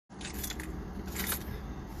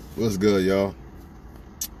What's good, y'all?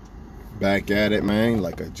 Back at it, man,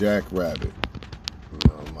 like a jackrabbit.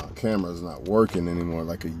 My camera's not working anymore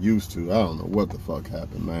like it used to. I don't know what the fuck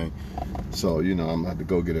happened, man. So, I'm gonna have to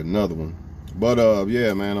go get another one. But,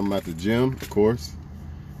 yeah, man, I'm at the gym, of course.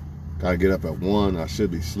 Gotta get up at 1. I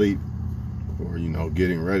should be asleep or,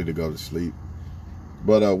 getting ready to go to sleep.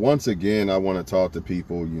 But, once again, I want to talk to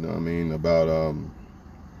people, about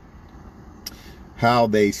how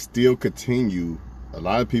they still continue. A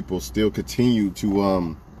lot of people still continue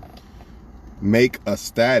to make a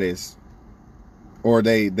status, or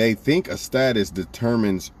they think a status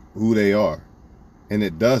determines who they are, and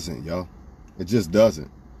it doesn't, y'all. It just doesn't.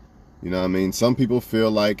 Some people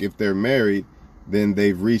feel like if they're married, then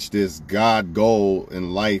they've reached this God goal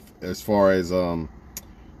in life. As far as some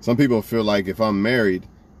people feel like if I'm married,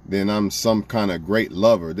 then I'm some kind of great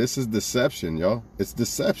lover. This is deception, y'all. It's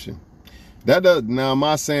deception. Now, am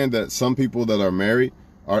I saying that some people that are married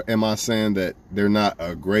am I saying that they're not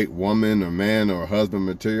a great woman or man or husband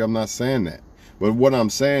material? I'm not saying that. But what I'm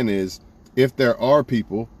saying is, if there are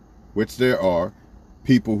people, which there are,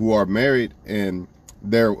 people who are married and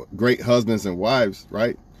they're great husbands and wives,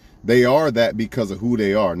 right? They are that because of who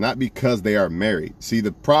they are, not because they are married. See,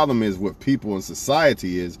 the problem is with people in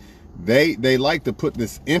society is they like to put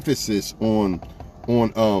this emphasis on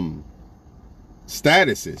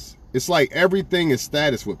statuses. It's like everything is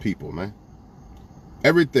status with people, man.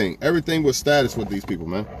 Everything was status with these people,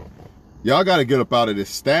 man. Y'all got to get up out of this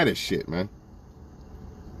status shit, man.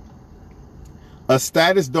 A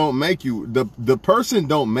status don't make you. The person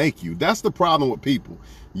don't make you. That's the problem with people.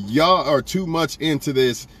 Y'all are too much into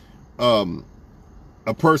this. A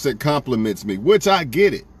person compliments me, which I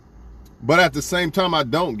get it. But at the same time, I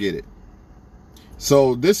don't get it.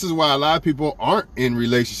 So this is why a lot of people aren't in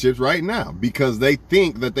relationships right now, because they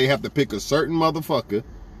think that they have to pick a certain motherfucker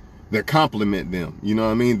that compliment them. You know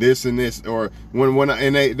what I mean? This and this, or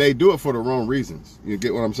and they do it for the wrong reasons. You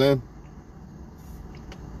get what I'm saying?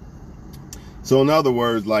 So in other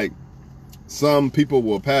words, like, some people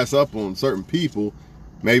will pass up on certain people.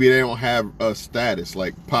 Maybe they don't have a status,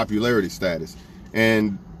 like popularity status,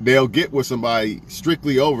 and they'll get with somebody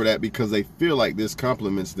strictly over that because they feel like this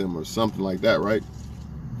compliments them or something like that, right?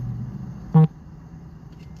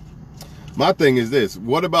 My thing is this: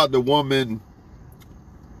 what about the woman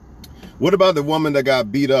that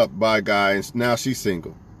got beat up by a guy and now she's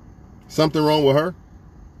single? Something wrong with her?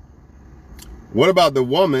 What about the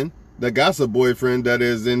woman that got a boyfriend that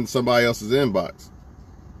is in somebody else's inbox?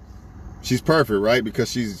 She's perfect, right?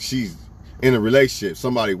 Because she's in a relationship.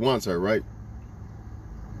 Somebody wants her, right?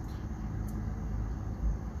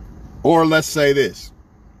 Or let's say this: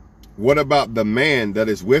 what about the man that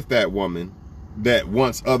is with that woman that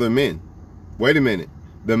wants other men? Wait a minute.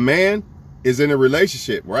 The man is in a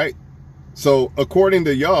relationship, right? So according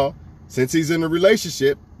to y'all, since he's in a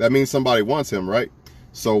relationship, that means somebody wants him, right?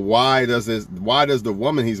 So why does the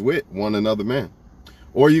woman he's with want another man?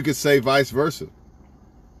 Or you could say vice versa.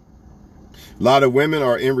 A lot of women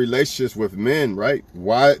are in relationships with men, right?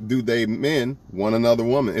 Why do men want another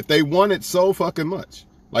woman? If they want it so fucking much,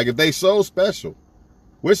 like if they so special,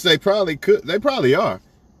 which they probably are,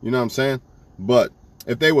 you know what I'm saying? But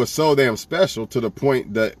if they were so damn special to the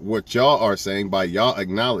point that what y'all are saying by y'all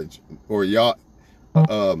acknowledge or y'all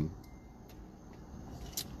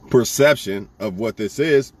perception of what this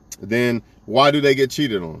is, then why do they get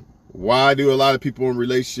cheated on? Why do a lot of people in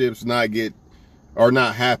relationships are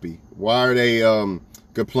not happy? Why are they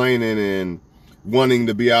complaining and wanting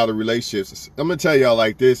to be out of relationships? I'm gonna tell y'all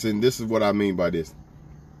like this, and this is what I mean by this.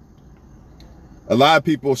 A lot of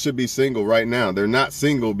people should be single right now. They're not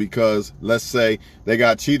single because, let's say, they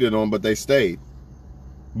got cheated on, but they stayed.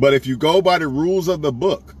 But if you go by the rules of the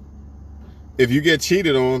book, if you get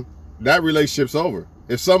cheated on, that relationship's over.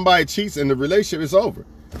 If somebody cheats in the relationship, it's over.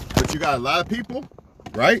 But you got a lot of people,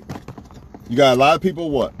 right? You got a lot of people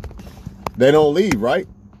what? They don't leave, right?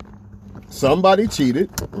 Somebody cheated,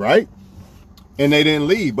 right? And they didn't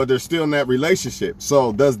leave, but they're still in that relationship.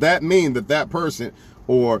 So does that mean that person,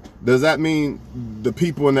 or does that mean the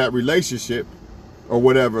people in that relationship, or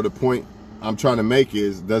whatever the point I'm trying to make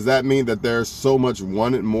is, does that mean that there's so much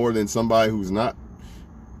wanted more than somebody who's not?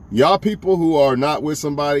 Y'all people who are not with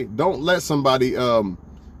somebody, don't let somebody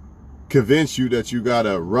convince you that you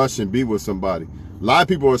gotta rush and be with somebody. A lot of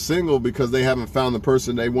people are single because they haven't found the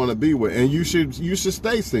person they want to be with, and you should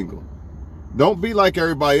stay single. Don't be like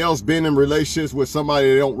everybody else, being in relationships with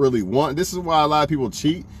somebody they don't really want. This is why a lot of people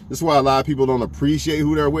cheat. This is why a lot of people don't appreciate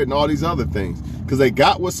who they're with and all these other things, because they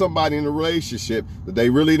got with somebody in a relationship that they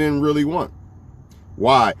really didn't really want.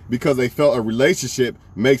 Why? Because they felt a relationship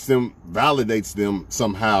makes them, validates them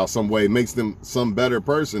somehow, some way, makes them some better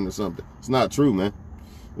person or something. It's not true, man.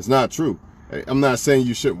 It's not true. I'm not saying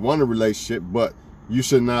you shouldn't want a relationship, but you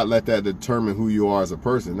should not let that determine who you are as a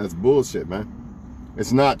person. That's bullshit, man.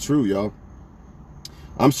 It's not true, y'all.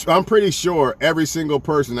 I'm pretty sure every single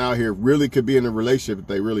person out here really could be in a relationship if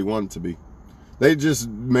they really wanted to be. They just,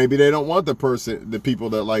 maybe they don't want the people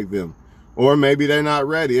that like them. Or maybe they're not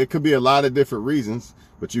ready. It could be a lot of different reasons,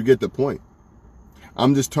 but you get the point.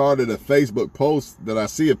 I'm just tired of the Facebook posts that I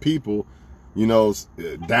see of people, you know,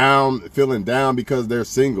 feeling down because they're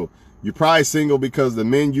single. You're probably single because the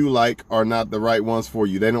men you like are not the right ones for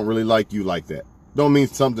you. They don't really like you like that. Don't mean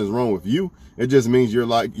something's wrong with you. It just means you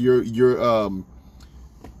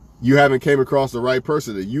haven't came across the right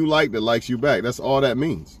person that you like that likes you back. That's all that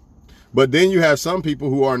means. But then you have some people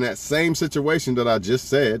who are in that same situation that I just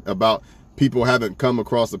said about people haven't come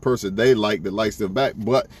across the person they like that likes them back,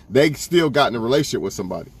 but they still got in a relationship with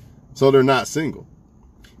somebody. So they're not single.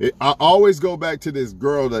 I always go back to this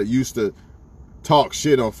girl that used to talk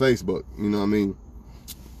shit on Facebook. You know what I mean?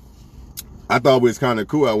 I thought it was kind of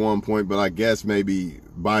cool at one point, but I guess maybe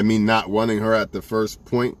by me not wanting her at the first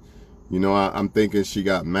point, you know, I'm thinking she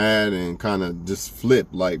got mad and kind of just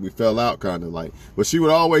flipped, like we fell out kind of like. But she would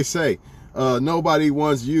always say, nobody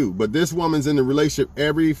wants you. But this woman's in a relationship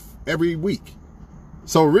every week.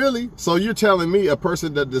 So really, so you're telling me a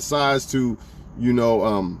person that decides to, you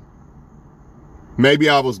know, maybe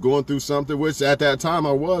I was going through something, which at that time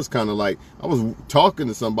I was kind of like, I was talking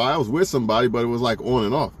to somebody, I was with somebody, but it was like on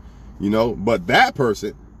and off, you know. But that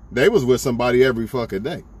person, they was with somebody every fucking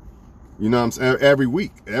day. You know what I'm saying? Every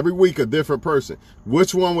week a different person.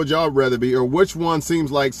 Which one would y'all rather be, or which one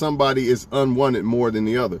seems like somebody is unwanted more than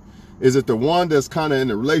the other? Is it the one that's kind of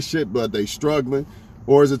in a relationship but they struggling,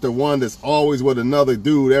 or is it the one that's always with another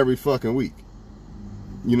dude every fucking week?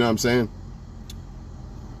 You know what I'm saying?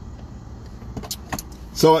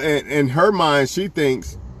 So in her mind, she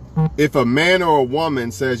thinks if a man or a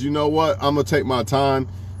woman says, you know what, I'm gonna take my time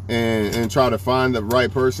and try to find the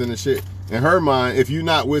right person and shit, in her mind, if you're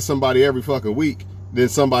not with somebody every fucking week, then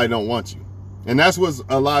somebody don't want you. And that's what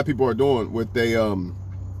a lot of people are doing with a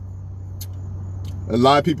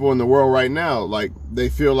lot of people in the world right now. Like, they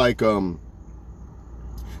feel like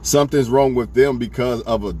something's wrong with them because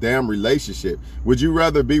of a damn relationship. Would you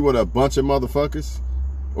rather be with a bunch of motherfuckers,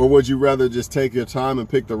 or would you rather just take your time and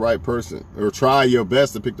pick the right person, or try your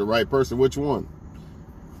best to pick the right person? Which one?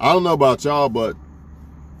 I don't know about y'all, but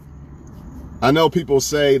I know people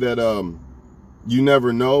say that you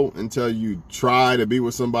never know until you try to be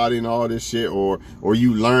with somebody and all this shit, or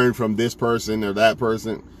you learn from this person or that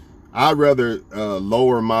person. I'd rather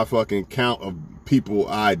lower my fucking count of people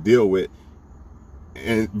I deal with,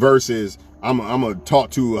 and versus I'm gonna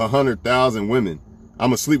talk to 100,000 women. I'm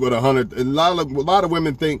gonna sleep with 100. A lot of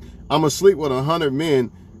women think I'm gonna sleep with 100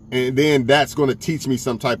 men, and then that's gonna teach me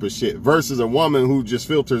some type of shit. Versus a woman who just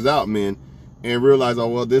filters out men and realize, oh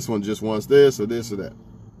well, this one just wants this or this or that.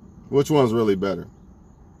 Which one's really better?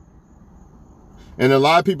 And a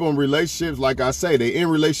lot of people in relationships, like I say, they in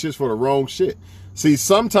relationships for the wrong shit. See,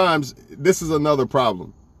 sometimes this is another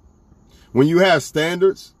problem. When you have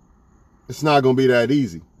standards, it's not going to be that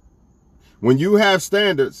easy. When you have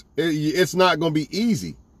standards, it's not going to be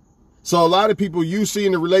easy. So a lot of people you see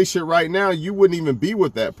in a relationship right now, you wouldn't even be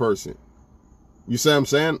with that person. You see what I'm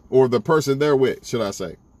saying? Or the person they're with, should I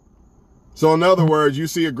say. So in other words, you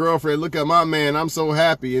see a girlfriend, look at my man, I'm so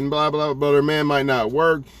happy, and blah, blah, but her man might not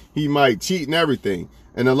work. He might cheat and everything.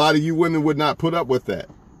 And a lot of you women would not put up with that.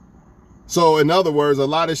 So in other words, a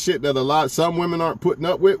lot of shit that some women aren't putting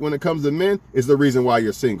up with when it comes to men is the reason why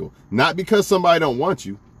you're single. Not because somebody don't want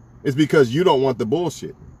you. It's because you don't want the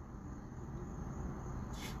bullshit.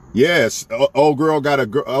 Yes, old girl got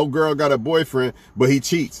a boyfriend, but he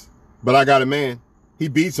cheats. But I got a man. He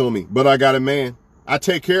beats on me, but I got a man. I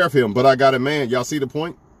take care of him, but I got a man. Y'all see the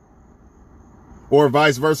point? Or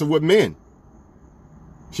vice versa with men.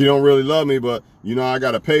 She don't really love me, but you know I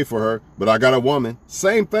got to pay for her, but I got a woman.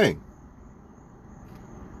 Same thing.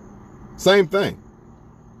 Same thing.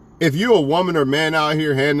 If you're a woman or man out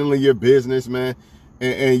here handling your business, man,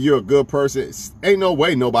 and you're a good person, ain't no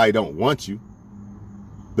way nobody don't want you.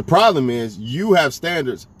 The problem is you have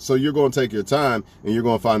standards, so you're going to take your time and you're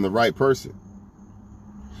going to find the right person.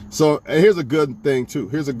 So and here's a good thing too.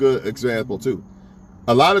 Here's a good example too.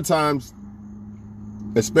 A lot of times,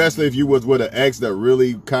 especially if you was with an ex that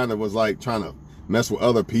really kind of was like trying to mess with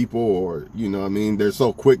other people, or, you know what I mean, they're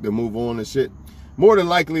so quick to move on and shit. More than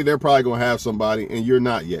likely, they're probably going to have somebody and you're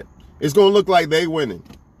not yet. It's going to look like they winning.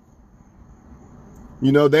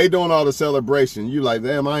 You know, they doing all the celebration. You like,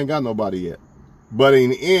 damn, I ain't got nobody yet. But in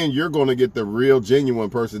the end, you're going to get the real genuine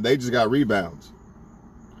person. They just got rebounds.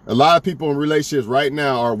 A lot of people in relationships right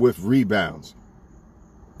now are with rebounds.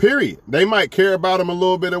 Period. They might care about them a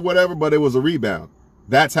little bit or whatever, but it was a rebound.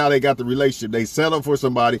 That's how they got the relationship. They settled for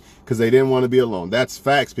somebody because they didn't want to be alone. That's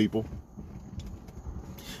facts, people.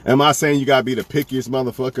 Am I saying you gotta be the pickiest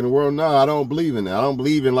motherfucker in the world? No, I don't believe in that. I don't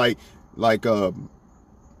believe in like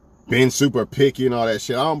being super picky and all that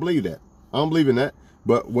shit. I don't believe that. I don't believe in that.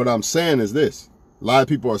 But what I'm saying is this. A lot of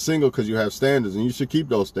people are single because you have standards, and you should keep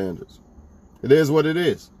those standards. It is what it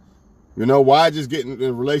is. You know, why just get in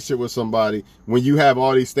a relationship with somebody when you have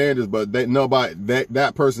all these standards, but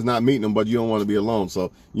that person's not meeting them, but you don't want to be alone.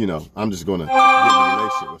 So, you know, I'm just going to get in a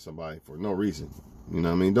relationship with somebody for no reason. You know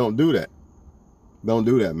what I mean? Don't do that. Don't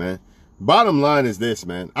do that, man. Bottom line is this,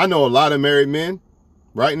 man. I know a lot of married men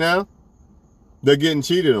right now, they're getting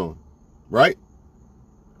cheated on, right?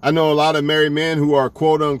 I know a lot of married men who are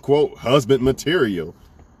quote unquote husband material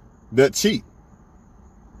that cheat.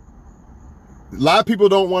 A lot of people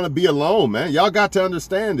don't want to be alone, man. Y'all got to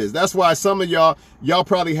understand this. That's why some of y'all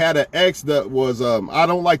probably had an ex that was, I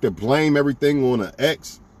don't like to blame everything on an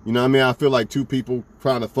ex. You know what I mean? I feel like two people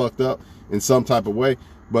kind of fucked up in some type of way.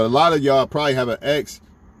 But a lot of y'all probably have an ex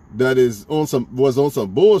that was on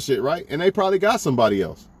some bullshit, right? And they probably got somebody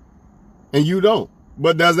else. And you don't.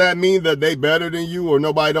 But does that mean that they better than you or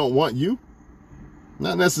nobody don't want you?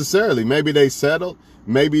 Not necessarily. Maybe they settled.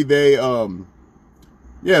 Maybe they,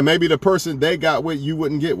 maybe the person they got with you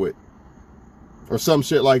wouldn't get with. Or some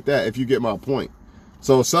shit like that, if you get my point.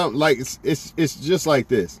 So it's just like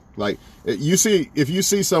this. Like if you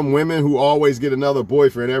see some women who always get another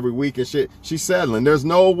boyfriend every week and shit, she's settling. There's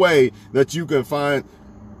no way that you can find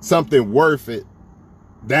something worth it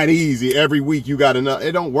that easy every week. You got another.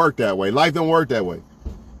 It don't work that way. Life don't work that way.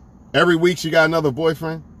 Every week she got another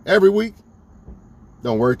boyfriend. Every week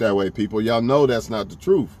don't work that way, people. Y'all know that's not the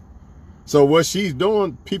truth. So what she's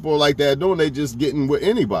doing, people like that doing, they just getting with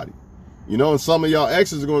anybody. You know, and some of y'all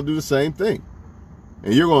exes are going to do the same thing.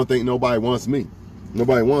 And you're going to think nobody wants me.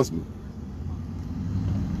 Nobody wants me.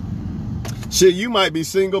 Shit, you might be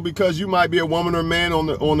single because you might be a woman or man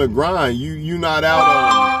on the grind. You not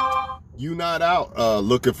out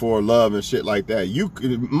looking for love and shit like that. You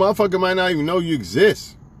motherfucker might not even know you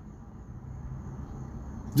exist.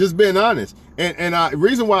 Just being honest. And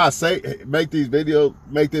reason why I say make this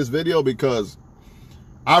video because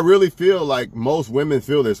I really feel like most women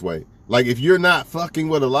feel this way. Like if you're not fucking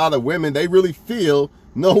with a lot of women, they really feel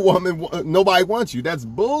nobody wants you. That's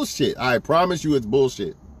bullshit. I promise you it's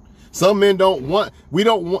bullshit. Some men don't want,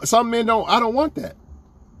 some men don't, I don't want that.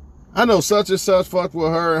 I know such and such fucked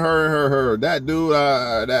with her. That dude,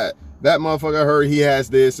 that motherfucker, her, he has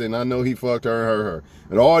this, and I know he fucked her.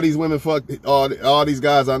 And all these women fucked all these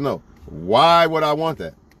guys I know. Why would I want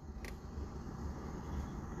that?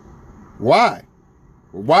 Why?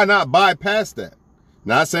 Why not bypass that?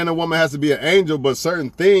 Not saying a woman has to be an angel, but certain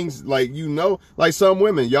things, like, you know, like some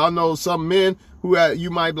women, y'all know some men who you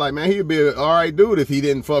might be like, man, he'd be an all right dude if he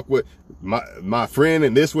didn't fuck with my friend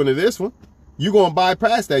and this one and this one. You're going to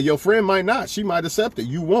bypass that. Your friend might not. She might accept it.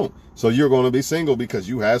 You won't. So you're going to be single because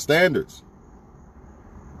you have standards.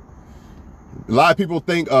 A lot of people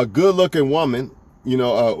think a good-looking woman, you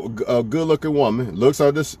know, a good-looking woman, looks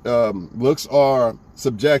are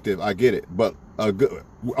subjective. I get it. But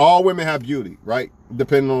all women have beauty, right?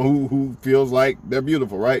 Depending on who feels like they're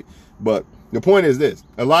beautiful, right? But the point is this.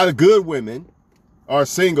 A lot of good women are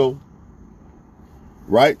single,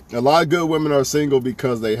 right? A lot of good women are single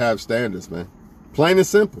because they have standards, man. Plain and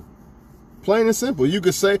simple. Plain and simple. You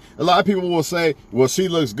could say, a lot of people will say, well, she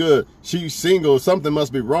looks good. She's single. Something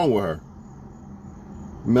must be wrong with her.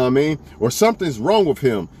 You know what I mean? Or something's wrong with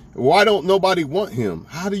him. Why don't nobody want him?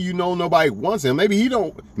 How do you know nobody wants him?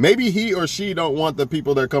 Maybe he or she don't want the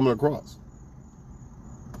people they're coming across.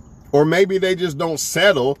 Or maybe they just don't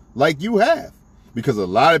settle like you have. Because a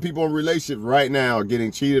lot of people in relationships right now are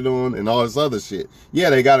getting cheated on and all this other shit. Yeah,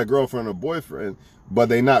 they got a girlfriend or boyfriend, but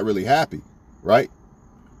they're not really happy, right?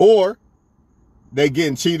 Or they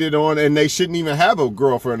getting cheated on and they shouldn't even have a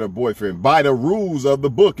girlfriend or boyfriend by the rules of the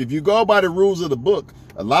book. If you go by the rules of the book,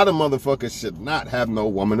 a lot of motherfuckers should not have no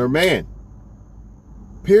woman or man.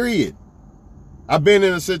 Period. I've been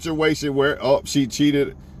in a situation where, oh, she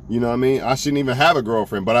cheated. You know what I mean? I shouldn't even have a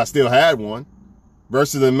girlfriend, but I still had one.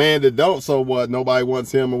 Versus a man that don't, so what? Nobody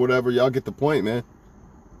wants him or whatever. Y'all get the point, man.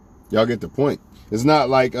 Y'all get the point. It's not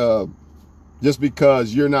like just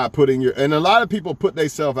because you're not putting your... And a lot of people put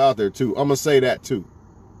themselves out there, too. I'm going to say that, too.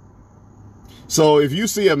 So if you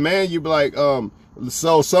see a man, you be like,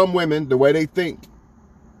 so some women, the way they think,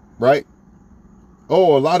 right?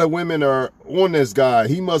 Oh, a lot of women are on this guy.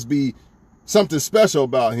 He must be something special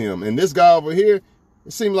about him. And this guy over here,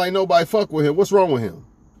 it seems like nobody fuck with him. What's wrong with him?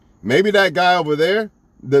 Maybe that guy over there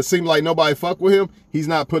that seemed like nobody fuck with him, he's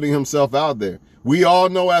not putting himself out there. We all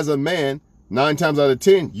know as a man, 9 times out of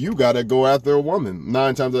 10, you got to go after a woman.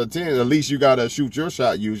 9 times out of 10, at least you got to shoot your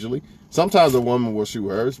shot usually. Sometimes a woman will shoot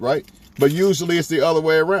hers, right? But usually it's the other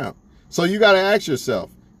way around. So you got to ask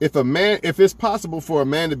yourself, if it's possible for a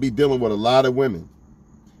man to be dealing with a lot of women,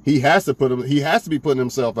 he has to be putting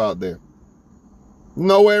himself out there.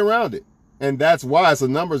 No way around it. And that's why it's a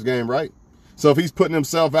numbers game, right? So if he's putting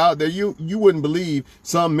himself out there, you wouldn't believe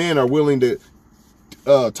some men are willing to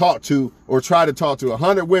talk to or try to talk to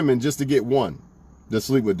 100 women just to get one to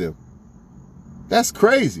sleep with them. That's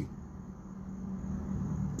crazy.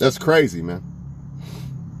 That's crazy, man.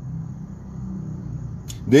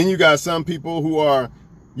 Then you got some people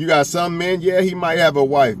you got some men, yeah, he might have a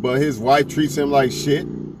wife, but his wife treats him like shit.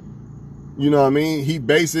 You know what I mean? He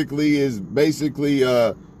is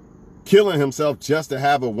killing himself just to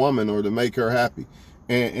have a woman or to make her happy.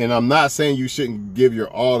 And I'm not saying you shouldn't give your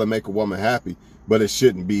all to make a woman happy, but it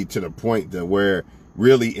shouldn't be to the point that where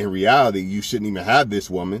really in reality, you shouldn't even have this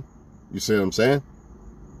woman. You see what I'm saying?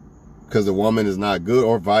 Because the woman is not good,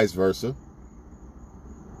 or vice versa.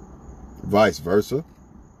 Vice versa. You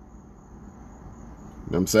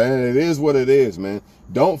know what I'm saying? It is what it is, man.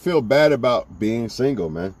 Don't feel bad about being single,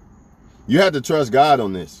 man. You have to trust God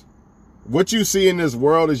on this. What you see in this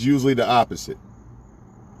world is usually the opposite.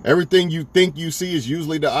 Everything you think you see is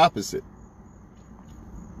usually the opposite.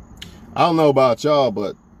 I don't know about y'all,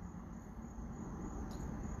 but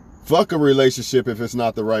fuck a relationship if it's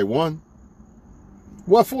not the right one.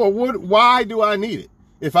 What for? Why do I need it?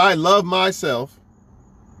 If I love myself,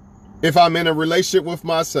 if I'm in a relationship with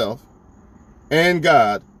myself and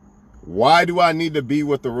God, why do I need to be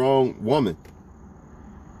with the wrong woman?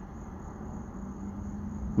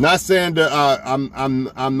 Not saying that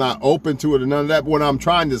I'm not open to it or none of that. But what I'm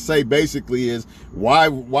trying to say basically is why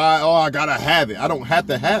I gotta have it. I don't have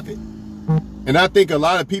to have it. And I think a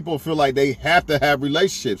lot of people feel like they have to have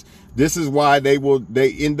relationships. This is why they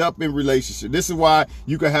end up in relationships. This is why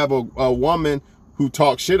you can have a woman who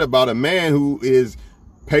talks shit about a man who is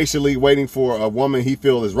patiently waiting for a woman he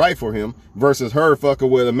feels is right for him versus her fucking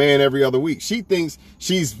with a man every other week. She thinks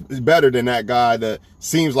she's better than that guy that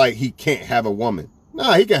seems like he can't have a woman.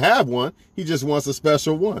 Nah, he can have one. He just wants a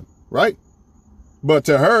special one, right? But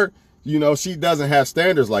to her, you know, she doesn't have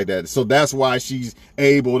standards like that. So that's why she's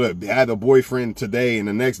able to have a boyfriend today and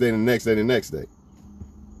the next day and the next day and the next day.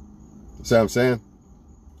 See what I'm saying?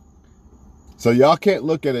 So y'all can't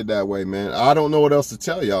look at it that way, man. I don't know what else to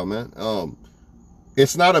tell y'all, man.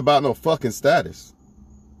 It's not about no fucking status.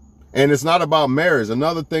 And it's not about marriage.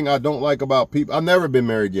 Another thing I don't like about people, I've never been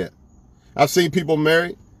married yet. I've seen people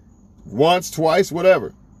married once, twice,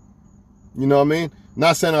 whatever. You know what I mean?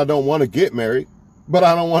 Not saying I don't want to get married, but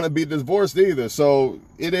I don't want to be divorced either. So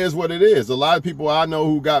it is what it is. A lot of people I know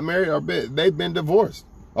who got married they've been divorced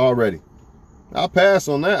already. I'll pass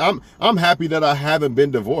on that. I'm happy that I haven't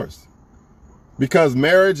been divorced because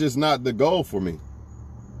marriage is not the goal for me.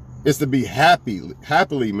 It's to be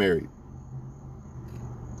happily married.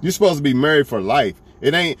 You're supposed to be married for life.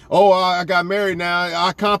 It ain't, oh, I got married now.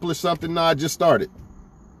 I accomplished something. No, I just started.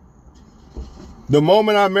 The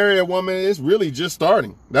moment I marry a woman, it's really just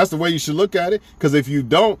starting. That's the way you should look at it. Because if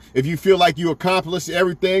you feel like you accomplished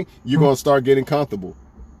everything, you're going to start getting comfortable.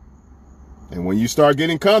 And when you start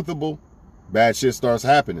getting comfortable, bad shit starts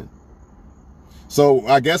happening. So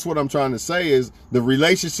I guess what I'm trying to say is the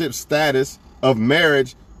relationship status of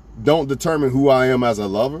marriage don't determine who I am as a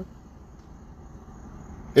lover.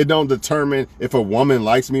 It don't determine if a woman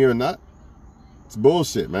likes me or not. It's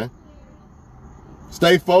bullshit, man.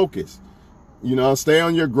 Stay focused. You know, stay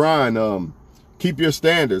on your grind. Keep your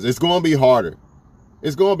standards. It's going to be harder.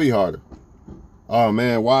 It's going to be harder. Oh,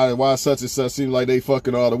 man, why such and such seem like they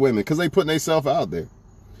fucking all the women? Because they putting themselves out there.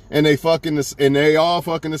 And they all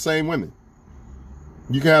fucking the same women.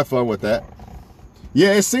 You can have fun with that.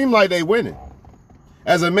 Yeah, it seemed like they winning.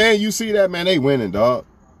 As a man, you see that, man, they winning, dog.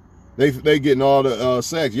 They getting all the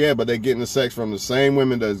sex. Yeah, but they getting the sex from the same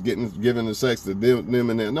women that's giving the sex to them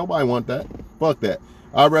and them. Nobody want that. Fuck that.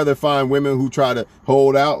 I'd rather find women who try to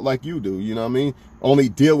hold out like you do. You know what I mean? Only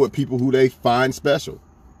deal with people who they find special.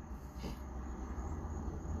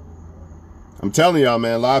 I'm telling y'all,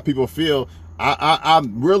 man, a lot of people feel, I've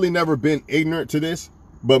really never been ignorant to this,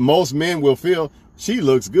 but most men will feel she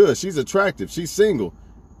looks good. She's attractive. She's single.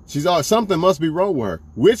 Something must be wrong with her,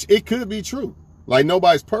 which it could be true. Like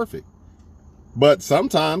nobody's perfect. But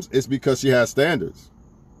sometimes it's because she has standards.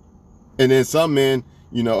 And then some men,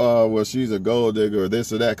 you know, well, she's a gold digger or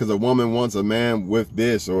this or that because a woman wants a man with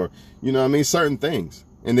this, or, you know what I mean, certain things.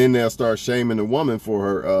 And then they'll start shaming the woman for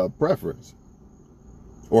her preference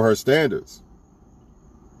or her standards.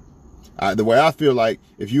 The way I feel like,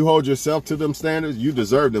 if you hold yourself to them standards, you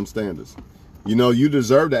deserve them standards. You know, you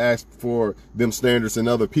deserve to ask for them standards in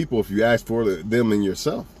other people if you ask for them in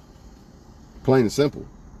yourself. Plain and simple.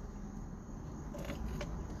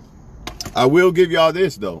 I will give y'all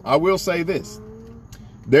this, though. I will say this.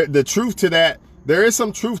 The truth to that, there is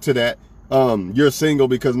some truth to that. You're single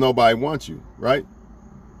because nobody wants you, right?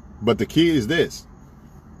 But the key is this.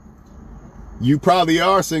 You probably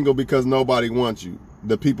are single because nobody wants you.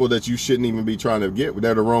 The people that you shouldn't even be trying to get,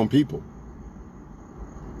 they're the wrong people.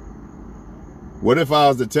 What if I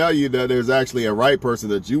was to tell you that there's actually a right person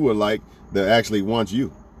that you would like that actually wants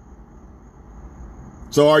you?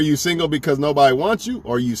 So are you single because nobody wants you?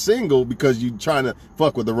 Or are you single because you're trying to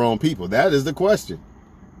fuck with the wrong people? That is the question.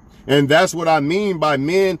 And that's what I mean by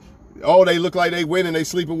men. Oh, they look like they winning. They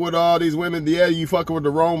sleeping with all these women. Yeah, you fucking with the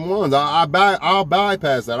wrong ones. I'll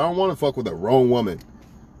bypass that. I don't want to fuck with the wrong woman.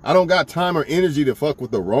 I don't got time or energy to fuck with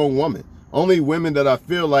the wrong woman. Only women that I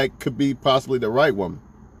feel like could be possibly the right woman.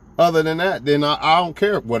 Other than that, then I don't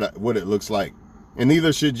care what it looks like. And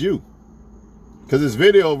neither should you. Because this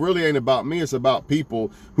video really ain't about me. It's about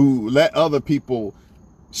people who let other people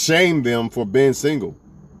shame them for being single.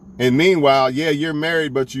 And meanwhile, yeah, you're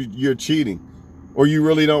married, but you're cheating. Or you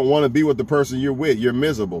really don't want to be with the person you're with. You're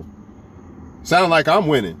miserable. Sound like I'm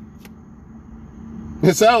winning.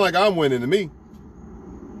 It sounds like I'm winning to me.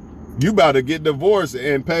 You about to get divorced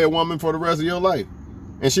and pay a woman for the rest of your life.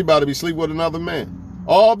 And she about to be sleep with another man.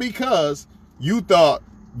 All because you thought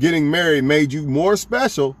getting married made you more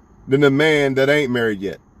special than the man that ain't married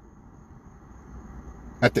yet.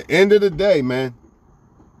 At the end of the day, man,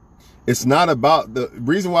 it's not about the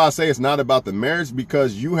reason why I say it's not about the marriage,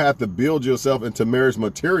 because you have to build yourself into marriage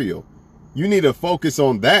material. You need to focus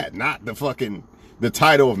on that, not the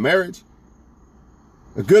title of marriage.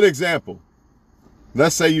 A good example.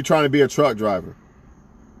 Let's say you're trying to be a truck driver.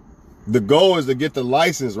 The goal is to get the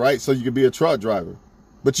license, right? So you can be a truck driver.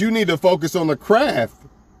 But you need to focus on the craft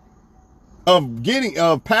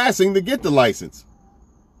of passing to get the license.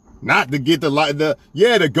 Not to get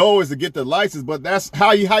the goal is to get the license, but that's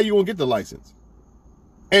how you gonna get the license.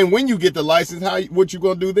 And when you get the license, what you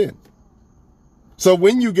gonna do then? So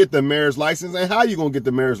when you get the marriage license, and how you gonna get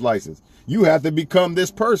the marriage license? You have to become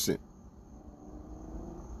this person.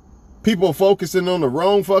 People focusing on the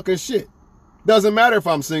wrong fucking shit. Doesn't matter if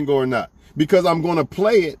I'm single or not, because I'm gonna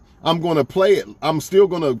play it. I'm still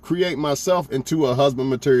gonna create myself into a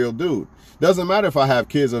husband material dude. Doesn't matter if I have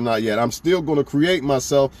kids or not yet. I'm still going to create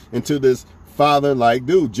myself into this father-like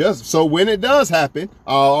dude. Just so when it does happen,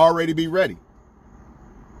 I'll already be ready.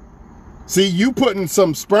 See, you putting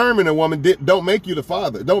some sperm in a woman don't make you the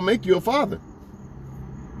father. Don't make you a father.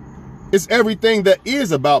 It's everything that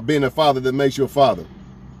is about being a father that makes you a father.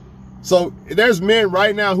 So there's men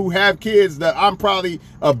right now who have kids that I'm probably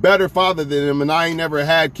a better father than them, and I ain't never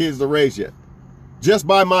had kids to raise yet. Just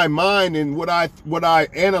by my mind and what I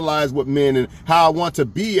analyze with men and how I want to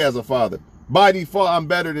be as a father. By default, I'm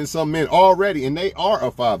better than some men already, and they are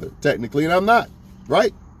a father, technically, and I'm not,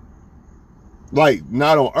 right? Like,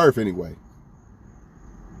 not on earth anyway.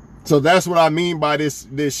 So that's what I mean by this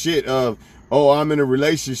shit of, oh, I'm in a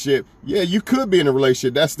relationship. Yeah, you could be in a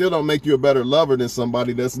relationship. That still don't make you a better lover than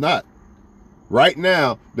somebody that's not. Right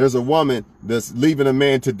now, there's a woman that's leaving a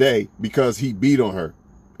man today because he beat on her.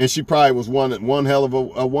 And she probably was one hell of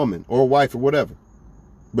a woman or a wife or whatever.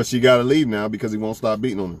 But she got to leave now because he won't stop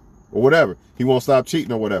beating on her or whatever. He won't stop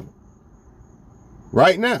cheating or whatever.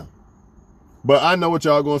 Right now. But I know what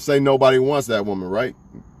y'all going to say. Nobody wants that woman, right?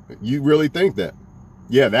 You really think that?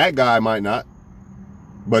 Yeah, that guy might not.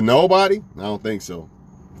 But nobody? I don't think so.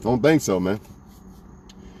 Don't think so, man.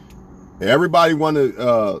 Everybody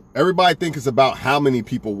think it's about how many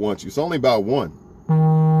people want you. It's only about one.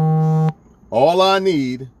 All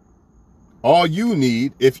you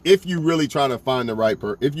need, if you really trying to find the right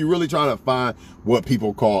person, if you really trying to find what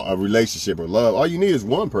people call a relationship or love, all you need is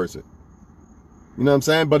one person. You know what I'm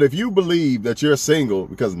saying? But if you believe that you're single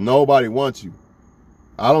because nobody wants you,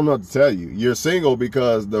 I don't know what to tell you. You're single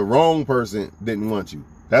because the wrong person didn't want you.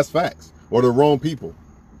 That's facts. Or the wrong people.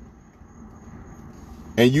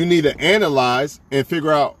 And you need to analyze and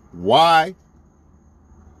figure out why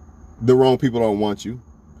the wrong people don't want you.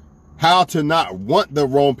 How to not want the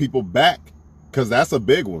wrong people back, because that's a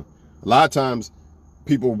big one. A lot of times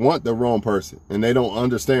people want the wrong person and they don't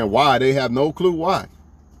understand why. They have no clue why.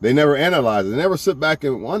 They never analyze it. They never sit back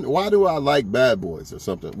and wonder, why do I like bad boys or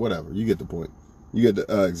something? Whatever. You get the point. You get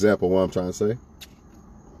the example of what I'm trying to say.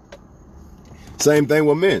 Same thing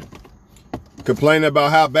with men. Complaining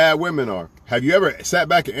about how bad women are. Have you ever sat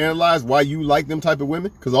back and analyzed why you like them type of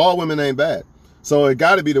women? Because all women ain't bad. So it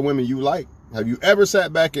got to be the women you like. Have you ever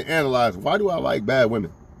sat back and analyzed, why do I like bad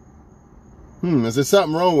women? Is there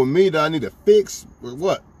something wrong with me that I need to fix? Or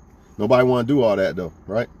what? Nobody want to do all that though,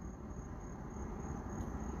 right?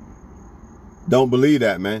 Don't believe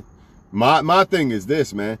that, man. My thing is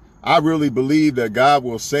this, man. I really believe that God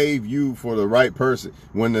will save you for the right person.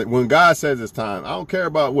 When God says it's time, I don't care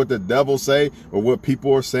about what the devil say or what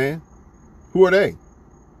people are saying. Who are they?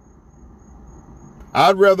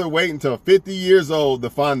 I'd rather wait until 50 years old to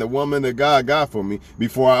find the woman that God got for me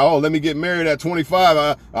before let me get married at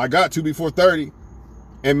 25. I got to before 30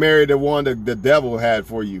 and marry the one that the devil had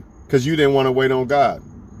for you because you didn't want to wait on God.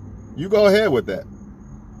 You go ahead with that.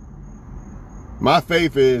 My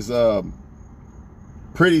faith is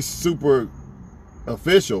pretty super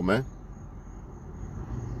official, man.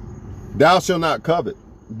 Thou shalt not covet.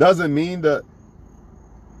 Doesn't mean that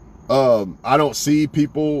I don't see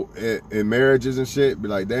people in marriages and shit be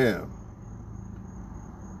like, damn,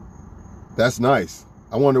 that's nice.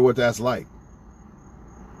 I wonder what that's like.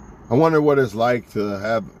 I wonder what it's like to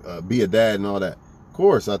have be a dad and all that. Of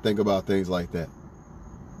course, I think about things like that.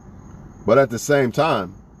 But at the same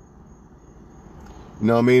time, you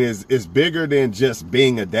know what I mean? It's bigger than just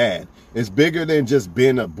being a dad. It's bigger than just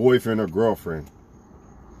being a boyfriend or girlfriend.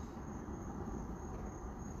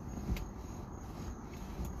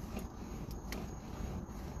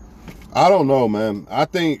 I don't know, man. I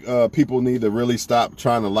think people need to really stop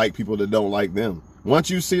trying to like people that don't like them. Once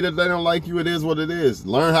you see that they don't like you, it is what it is.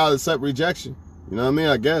 Learn how to accept rejection. You know what I mean?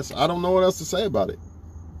 I guess. I don't know what else to say about it.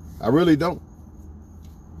 I really don't.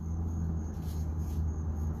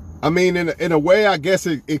 I mean, in a way, I guess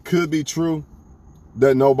it could be true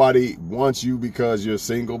that nobody wants you because you're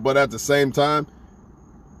single. But at the same time,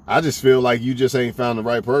 I just feel like you just ain't found the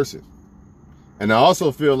right person. And I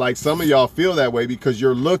also feel like some of y'all feel that way because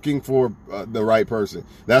you're looking for the right person.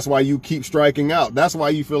 That's why you keep striking out. That's why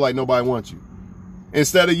you feel like nobody wants you.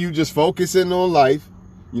 Instead of you just focusing on life,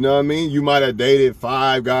 you know what I mean? You might have dated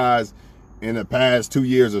 5 guys in the past 2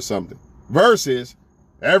 years or something. Versus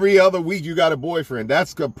every other week you got a boyfriend.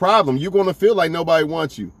 That's the problem. You're going to feel like nobody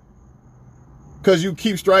wants you. Because you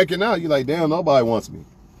keep striking out. You're like, damn, nobody wants me.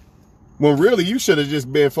 When really you should have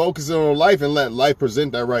just been focusing on life and let life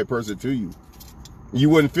present that right person to you. You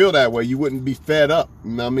wouldn't feel that way. You wouldn't be fed up,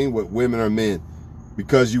 you know what I mean, with women or men.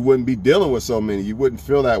 Because you wouldn't be dealing with so many. You wouldn't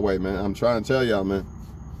feel that way, man. I'm trying to tell y'all, man.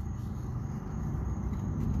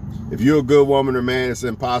 If you're a good woman or man, it's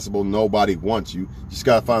impossible. Nobody wants you. You just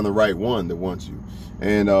got to find the right one that wants you.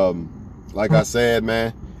 And like I said,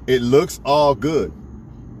 man, it looks all good.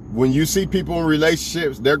 When you see people in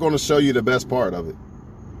relationships, they're going to show you the best part of it.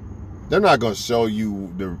 They're not going to show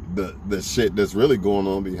you the shit that's really going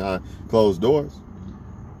on behind closed doors.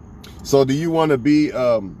 So do you want to be,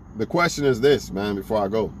 the question is this, man, before I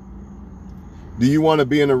go. Do you want to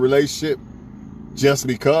be in a relationship just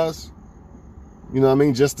because? You know what I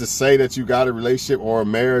mean? Just to say that you got a relationship or a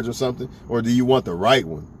marriage or something? Or do you want the right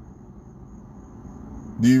one?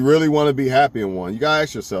 Do you really want to be happy in one? You got to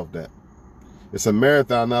ask yourself that. It's a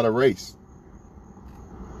marathon, not a race.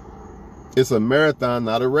 It's a marathon,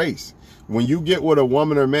 not a race. When you get with a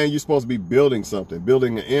woman or man, you're supposed to be building something,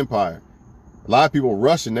 building an empire. A lot of people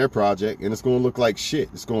rushing their project and it's going to look like shit.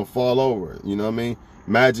 It's going to fall over. You know what I mean?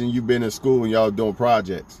 Imagine you've been in school and y'all doing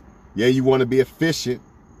projects. Yeah, you want to be efficient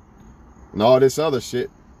and all this other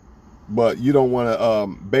shit, but you don't want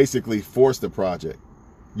to basically force the project.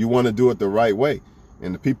 You want to do it the right way.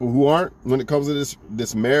 And the people who aren't, when it comes to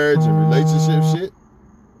this marriage and relationship shit,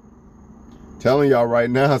 telling y'all right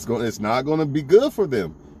now, it's not going to be good for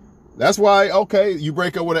them. That's why, okay, you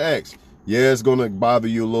break up with an ex. Yeah, it's going to bother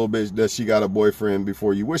you a little bit that she got a boyfriend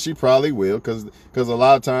before you, which she probably will, because a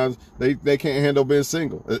lot of times they can't handle being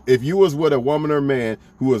single. If you was with a woman or man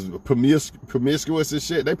who was promiscuous and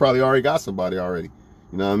shit, they probably already got somebody already.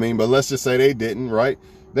 You know what I mean? But let's just say they didn't, right?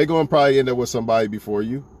 They going to probably end up with somebody before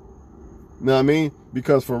you. You know what I mean?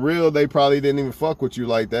 Because for real, they probably didn't even fuck with you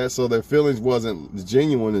like that, so their feelings wasn't as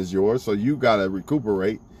genuine as yours, so you got to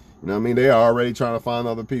recuperate. You know what I mean? They are already trying to find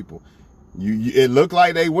other people. It looked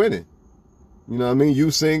like they winning. You know what I mean?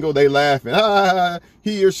 You single, they laughing.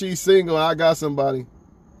 He or she single, I got somebody.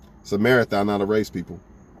 It's a marathon, not a race, people.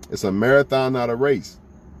 It's a marathon, not a race.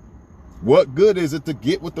 What good is it to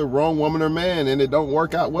get with the wrong woman or man and it don't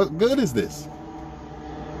work out? What good is this?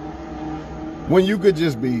 When you could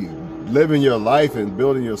just be living your life and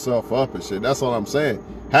building yourself up and shit. That's all I'm saying.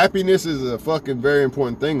 Happiness is a fucking very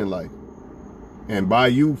important thing in life. And by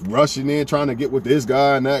you rushing in trying to get with this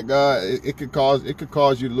guy and that guy, it could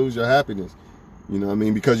cause you to lose your happiness. You know what I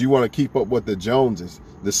mean? Because you want to keep up with the Joneses,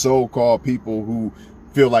 the so-called people who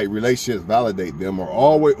feel like relationships validate them,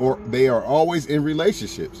 or they are always in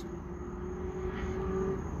relationships.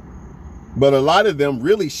 But a lot of them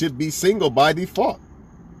really should be single by default.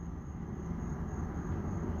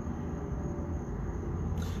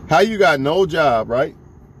 How you got no job, right?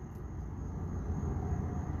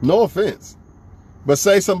 No offense. But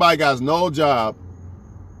say somebody got no job,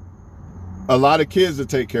 a lot of kids to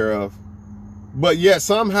take care of, but yet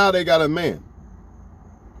somehow they got a man.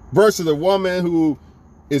 Versus a woman who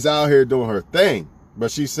is out here doing her thing,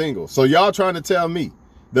 but she's single. So y'all trying to tell me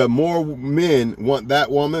that more men want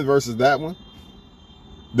that woman versus that one?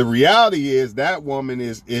 The reality is that woman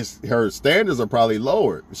is her standards are probably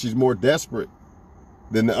lower. She's more desperate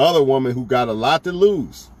than the other woman who got a lot to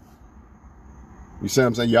lose. You see what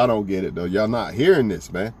I'm saying? Y'all don't get it though. Y'all not hearing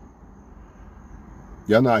this, man.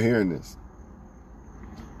 Y'all not hearing this.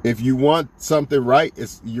 If you want something right,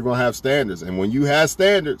 you're going to have standards. And when you have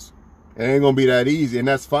standards, it ain't going to be that easy. And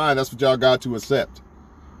that's fine. That's what y'all got to accept.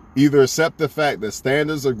 Either accept the fact that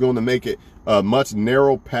standards are going to make it a much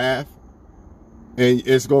narrow path. And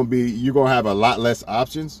it's going to be, you're going to have a lot less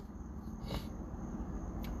options.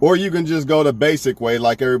 Or you can just go the basic way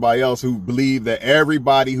like everybody else who believe that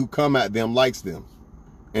everybody who come at them likes them.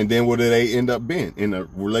 And then what do they end up being? In a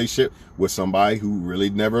relationship with somebody who really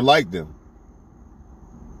never liked them.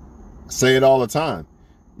 I say it all the time.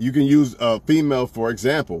 You can use a female, for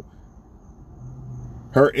example.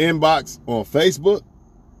 Her inbox on Facebook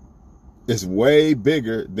is way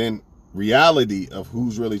bigger than reality of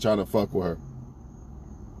who's really trying to fuck with her.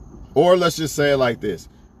 Or let's just say it like this.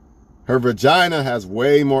 Her vagina has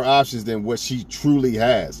way more options than what she truly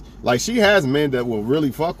has. Like, she has men that will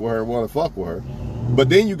really fuck with her, want to fuck with her. But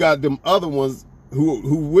then you got them other ones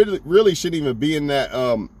who really shouldn't even be in that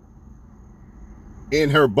in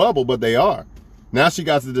her bubble, but they are. Now she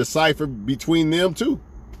got to decipher between them too.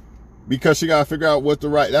 Because she got to figure out what's the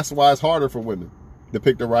right. That's why it's harder for women to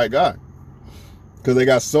pick the right guy. Because they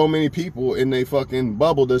got so many people in their fucking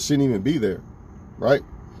bubble that shouldn't even be there. Right?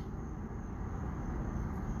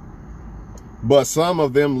 But some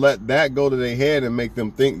of them let that go to their head and make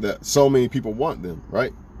them think that so many people want them,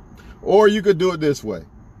 right? Or you could do it this way.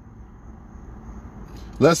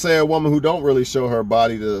 Let's say a woman who don't really show her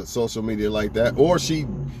body to social media like that, or she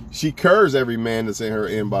curves every man that's in her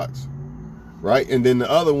inbox, right? And then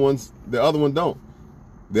the other one don't.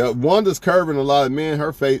 The one that's curving a lot of men,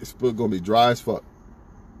 her Facebook gonna be dry as fuck.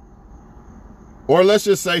 Or let's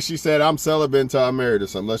just say she said, I'm celibate until I'm married or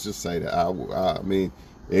something. Let's just say that. I mean,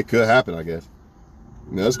 it could happen, I guess.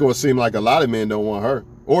 You know, it's going to seem like a lot of men don't want her.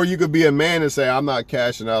 Or you could be a man and say, I'm not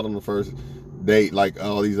cashing out on the first date like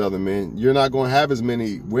all these other men. You're not going to have as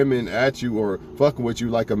many women at you or fucking with you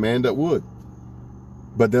like a man that would.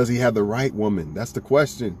 But does he have the right woman? That's the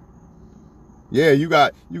question. Yeah, you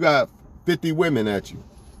got 50 women at you.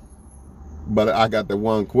 But I got the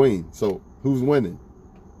one queen. So who's winning?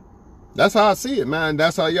 That's how I see it, man.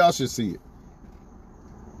 That's how y'all should see it.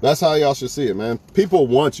 That's how y'all should see it, man. People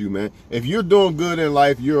want you, man. If you're doing good in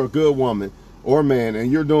life, you're a good woman or man,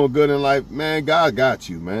 and you're doing good in life, man, God got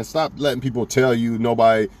you, man. Stop letting people tell you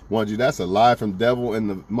nobody wants you. That's a lie from the devil and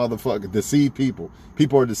the motherfucker. Deceive people.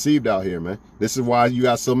 People are deceived out here, man. This is why you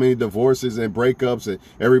got so many divorces and breakups and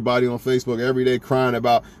everybody on Facebook every day crying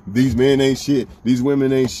about these men ain't shit, these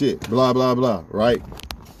women ain't shit, blah, blah, blah, right?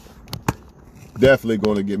 Definitely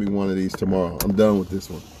going to get me one of these tomorrow. I'm done with this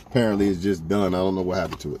one. Apparently it's just done. I don't know what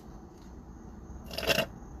happened to it.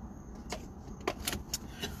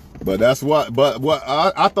 But that's what. But what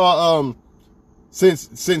I thought.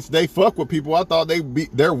 Since they fuck with people, I thought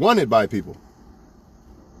they're wanted by people.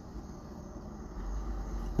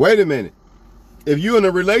 Wait a minute. If you in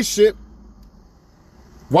a relationship,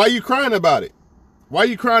 why are you crying about it? Why are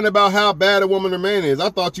you crying about how bad a woman or man is? I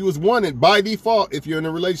thought you was wanted by default if you're in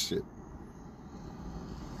a relationship.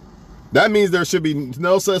 That means there should be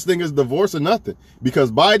no such thing as divorce or nothing.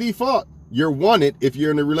 Because by default, you're wanted if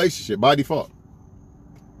you're in a relationship, by default.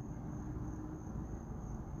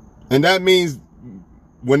 And that means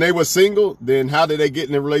when they were single, then how did they get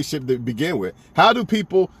in a relationship to begin with? How do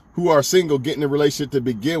people who are single get in a relationship to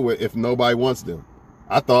begin with if nobody wants them?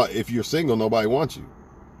 I thought if you're single, nobody wants you.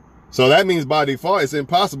 So that means by default, it's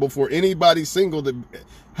impossible for anybody single to,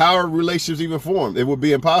 how are relationships even formed? It would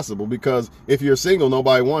be impossible because if you're single,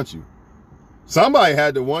 nobody wants you. Somebody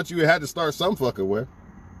had to want you. It had to start some fucking way.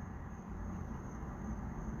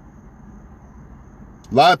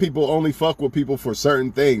 A lot of people only fuck with people for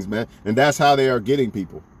certain things, man. And that's how they are getting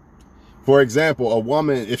people. For example, a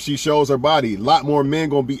woman, if she shows her body, a lot more men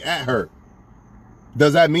gonna be at her.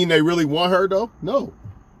 Does that mean they really want her though? No.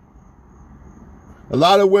 A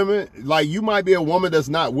lot of women, like, you might be a woman that's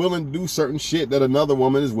not willing to do certain shit that another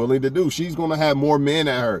woman is willing to do. She's going to have more men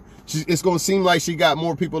at her. It's going to seem like she got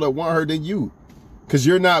more people that want her than you, because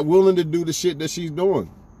you're not willing to do the shit that she's doing,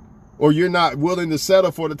 or you're not willing to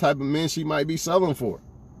settle for the type of men she might be selling for.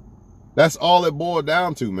 That's all it boiled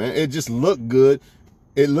down to, man. It just looked good.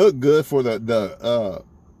 It looked good for the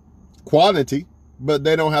quantity, but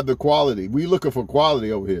they don't have the quality. We looking for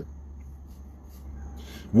quality over here.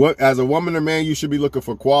 What, as a woman or man, you should be looking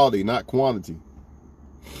for quality, not quantity.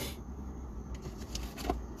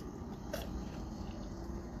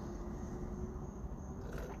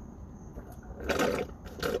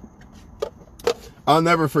 I'll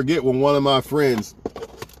never forget when one of my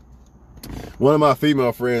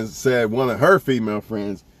female friends said, one of her female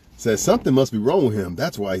friends said, something must be wrong with him.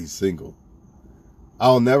 That's why he's single.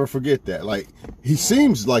 I'll never forget that. Like, he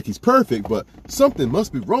seems like he's perfect, but something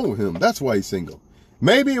must be wrong with him. That's why he's single.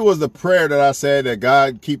 Maybe it was the prayer that I said that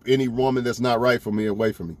God keep any woman that's not right for me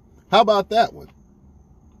away from me. How about that one?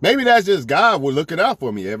 Maybe that's just God was looking out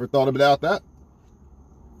for me. Ever thought about that?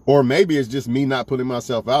 Or maybe it's just me not putting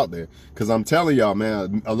myself out there. Because I'm telling y'all,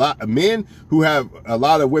 man, a lot of men who have a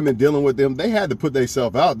lot of women dealing with them, they had to put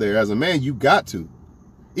themselves out there. As a man, you got to.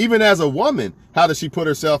 Even as a woman, how does she put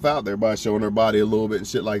herself out there? By showing her body a little bit and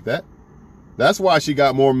shit like that. That's why she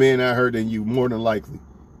got more men at her than you, more than likely.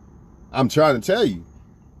 I'm trying to tell you.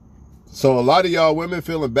 So a lot of y'all women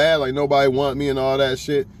feeling bad, like nobody want me and all that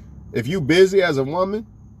shit. If you busy as a woman,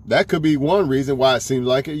 that could be one reason why it seems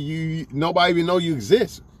like it. Nobody even know you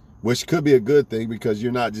exist, which could be a good thing because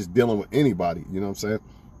you're not just dealing with anybody. You know what I'm saying?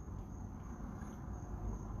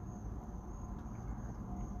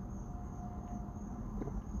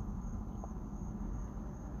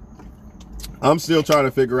 I'm still trying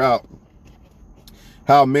to figure out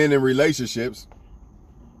how men in relationships,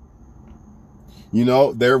 you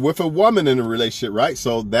know, they're with a woman in a relationship, right?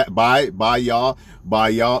 So that by y'all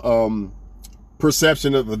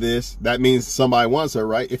perception of this, that means somebody wants her,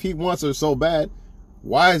 right? If he wants her so bad,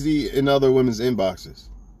 why is he in other women's inboxes?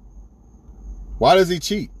 Why does he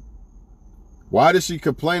cheat? Why does she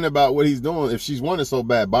complain about what he's doing if she's wanted so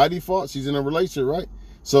bad? By default, she's in a relationship, right?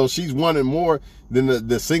 So she's wanting more than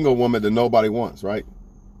the single woman that nobody wants, right?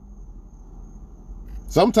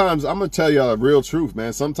 Sometimes, I'm going to tell y'all the real truth,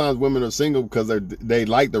 man. Sometimes women are single because they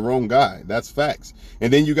like the wrong guy. That's facts.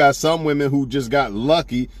 And then you got some women who just got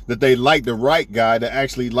lucky that they like the right guy that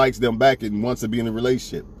actually likes them back and wants to be in a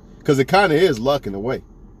relationship. Because it kind of is luck in a way.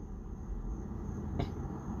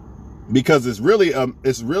 Because it's really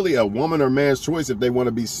a woman or man's choice if they want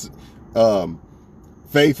to be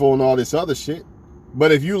faithful and all this other shit.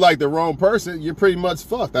 But if you like the wrong person, you're pretty much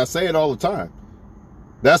fucked. I say it all the time.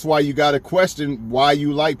 That's why you got to question why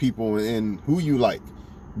you like people and who you like.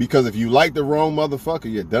 Because if you like the wrong motherfucker,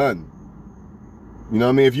 you're done. You know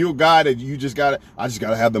what I mean? If you're a guy that you just got to, I just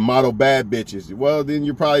got to have the model bad bitches. Well, then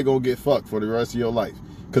you're probably going to get fucked for the rest of your life.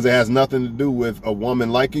 Because it has nothing to do with a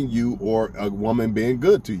woman liking you or a woman being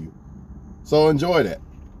good to you. So enjoy that.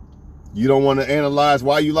 You don't want to analyze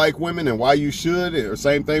why you like women and why you should, or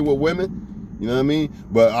same thing with women. You know what I mean?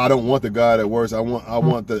 But I don't want the guy that works. I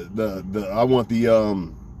want the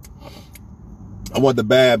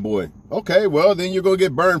bad boy. Okay, well then you're gonna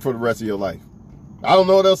get burned for the rest of your life. I don't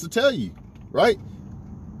know what else to tell you, right?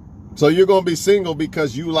 So you're gonna be single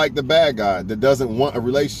because you like the bad guy that doesn't want a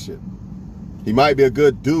relationship. He might be a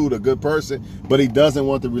good dude, a good person, but he doesn't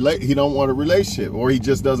want he don't want a relationship, or he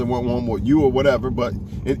just doesn't want one with you or whatever. But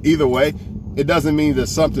either way, it doesn't mean that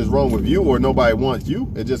something's wrong with you or nobody wants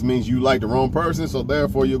you. It just means you like the wrong person, so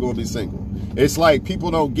therefore you're going to be single. It's like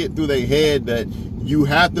people don't get through their head that you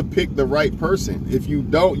have to pick the right person. If you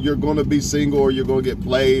don't, you're going to be single or you're going to get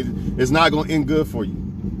played. It's not going to end good for you.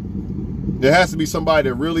 There has to be somebody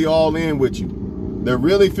that really all in with you. That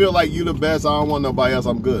really feel like you the best. I don't want nobody else.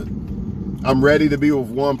 I'm good. I'm ready to be with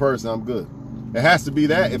one person. I'm good. It has to be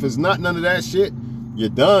that. If it's not none of that shit, you're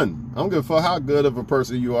done. I don't give a fuck how good of a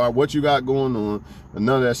person you are, what you got going on, and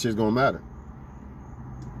none of that shit's gonna matter.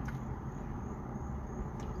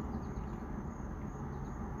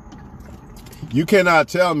 You cannot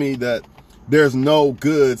tell me that there's no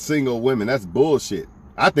good single women. That's bullshit.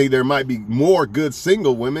 I think there might be more good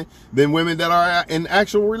single women than women that are in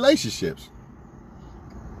actual relationships.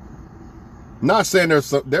 Not saying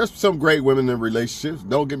there's some great women in relationships,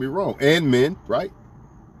 don't get me wrong, and men, right?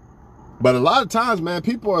 But a lot of times, man,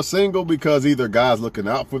 people are single because either guys looking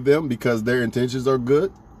out for them because their intentions are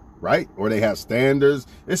good, right? Or they have standards.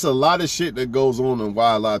 It's a lot of shit that goes on and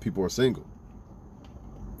why a lot of people are single.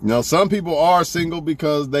 You know, some people are single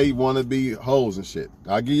because they want to be hoes and shit.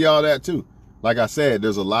 I'll give y'all that too. Like I said,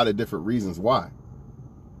 there's a lot of different reasons why.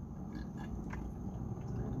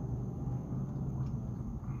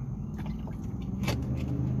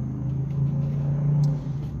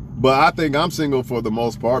 But I think I'm single for the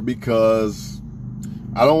most part because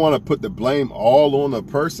I don't want to put the blame all on the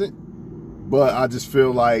person, but I just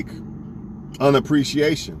feel like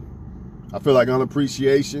unappreciation. I feel like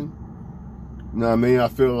unappreciation. You know what I mean? I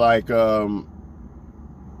feel like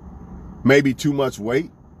maybe too much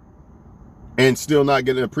weight and still not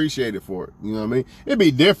getting appreciated for it. You know what I mean? It'd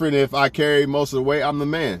be different if I carry most of the weight. I'm the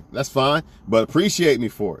man. That's fine. But appreciate me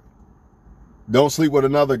for it. Don't sleep with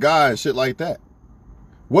another guy and shit like that.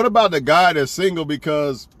 What about the guy that's single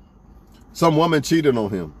because some woman cheated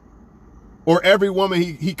on him? Or every woman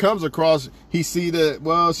he comes across, he see that,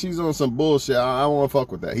 well, she's on some bullshit. I don't want to fuck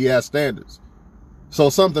with that. He has standards. So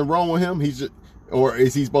something wrong with him? Or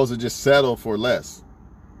is he supposed to just settle for less?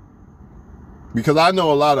 Because I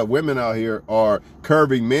know a lot of women out here are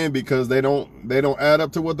curving men because they don't add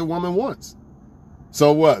up to what the woman wants.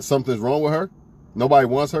 So what? Something's wrong with her? Nobody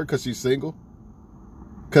wants her because she's single?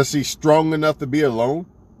 Because she's strong enough to be alone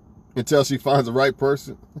until she finds the right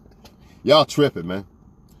person? Y'all tripping, man.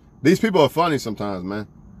 These people are funny sometimes, man.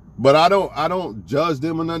 But I don't judge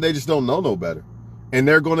them or nothing. They just don't know no better. And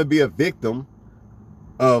they're going to be a victim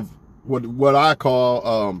of what I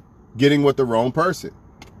call getting with the wrong person.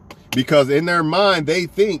 Because in their mind, they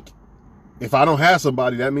think if I don't have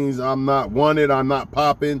somebody, that means I'm not wanted, I'm not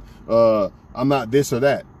popping, I'm not this or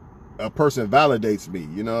that. A person validates me,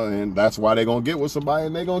 you know, and that's why they're going to get with somebody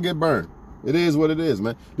and they're going to get burned. It is what it is,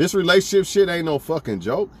 man. This relationship shit ain't no fucking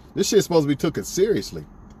joke. This shit's supposed to be taken seriously.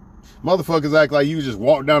 Motherfuckers act like you just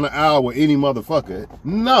walk down the aisle with any motherfucker.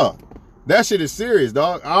 No, that shit is serious,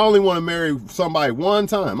 dog. I only want to marry somebody one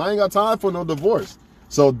time. I ain't got time for no divorce.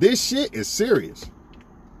 So this shit is serious.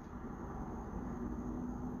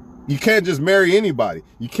 You can't just marry anybody.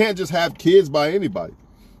 You can't just have kids by anybody.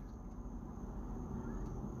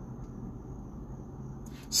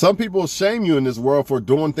 Some people shame you in this world for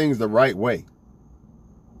doing things the right way.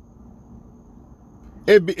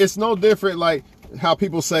 It's no different like how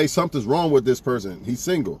people say something's wrong with this person. He's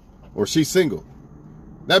single or she's single.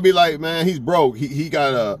 That'd be like, man, he's broke. He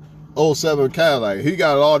got a 07 Cadillac. He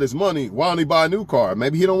got all this money. Why don't he buy a new car?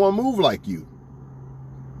 Maybe he don't want to move like you.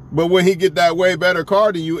 But when he get that way better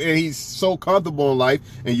car than you and he's so comfortable in life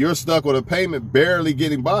and you're stuck with a payment barely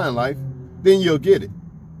getting by in life, then you'll get it.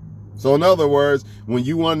 So in other words, when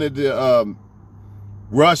you wanted to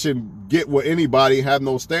rush and get with anybody, have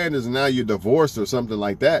no standards, and now you're divorced or something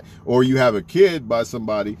like that, or you have a kid by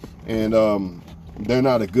somebody and they're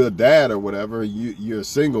not a good dad or whatever, you're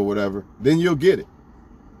single, whatever, then you'll get it.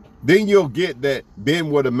 Then you'll get that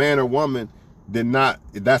being with a man or woman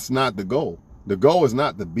that's not the goal. The goal is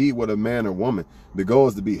not to be with a man or woman. The goal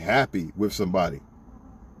is to be happy with somebody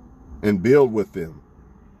and build with them.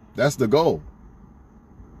 That's the goal.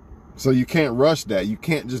 So you can't rush that. You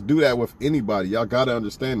can't just do that with anybody. Y'all got to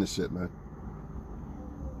understand this shit, man.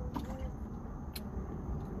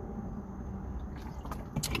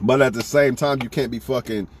 But at the same time, you can't be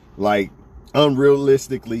fucking like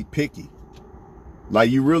unrealistically picky. Like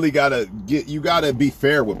you really you gotta be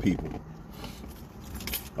fair with people.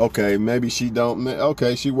 Okay, maybe she don't,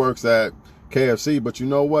 okay, she works at KFC, but you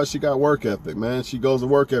know what? She got work ethic, man. She goes to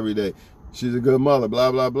work every day. She's a good mother,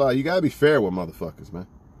 blah, blah, blah. You gotta be fair with motherfuckers, man.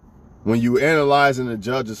 When you analyzing and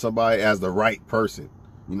judging somebody as the right person,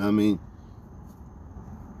 you know what I mean?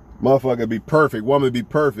 Motherfucker be perfect, woman be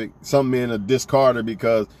perfect. Some men will discard her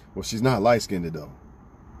because, well, she's not light-skinned though.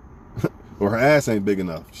 Or her ass ain't big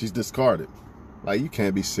enough. She's discarded. Like, you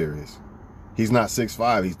can't be serious. He's not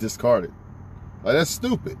 6'5", he's discarded. Like, that's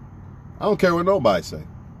stupid. I don't care what nobody say.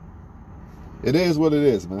 It is what it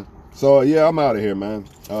is, man. So, yeah, I'm out of here, man.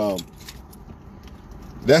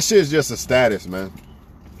 That shit's just a status, man.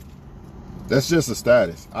 That's just a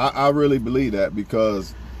status. I really believe that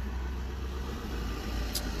because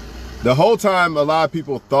the whole time a lot of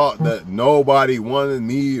people thought that nobody wanted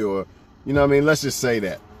me or, you know what I mean? Let's just say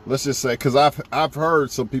that. Let's just say, because I've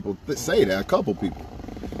heard some people say that, a couple people.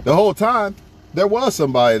 The whole time, there was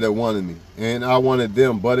somebody that wanted me and I wanted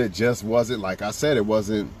them, but it just wasn't, like I said, it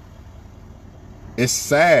wasn't. It's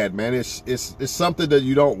sad, man. It's something that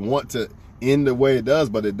you don't want to end the way it does,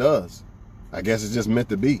 but it does. I guess it's just meant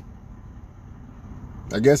to be.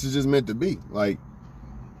 I guess it's just meant to be. Like,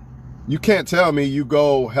 you can't tell me you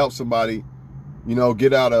go help somebody, you know,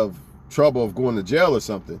 get out of trouble of going to jail or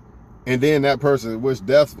something, and then that person wish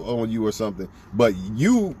death on you or something, but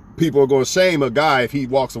you people are going to shame a guy if he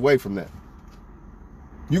walks away from that.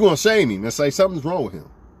 You're going to shame him and say something's wrong with him.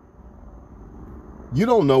 You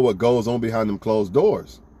don't know what goes on behind them closed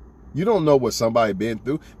doors. You don't know what somebody been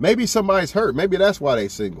through. Maybe somebody's hurt. Maybe that's why they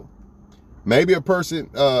single. Maybe a person,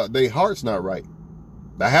 their heart's not right.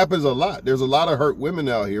 That happens a lot. There's a lot of hurt women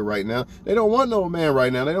out here right now. They don't want no man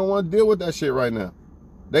right now. They don't want to deal with that shit right now.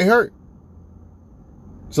 They hurt.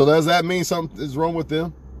 So does that mean something is wrong with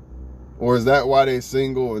them? Or is that why they're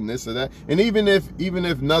single and this or that? And even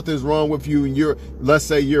if nothing's wrong with you and let's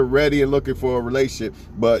say you're ready and looking for a relationship,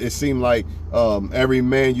 but it seems like every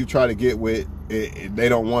man you try to get with, they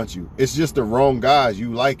don't want you. It's just the wrong guys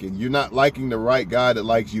you liking. You're not liking the right guy that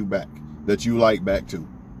likes you back, that you like back too.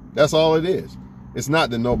 That's all it is. It's not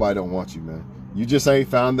that nobody don't want you, man. You just ain't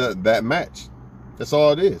found that match. That's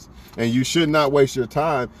all it is. And you should not waste your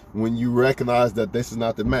time when you recognize that this is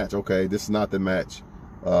not the match. Okay, this is not the match.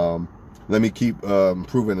 Let me keep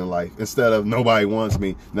improving in life. Instead of nobody wants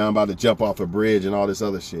me, now I'm about to jump off a bridge and all this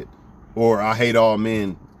other shit. Or I hate all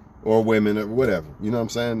men or women or whatever. You know what I'm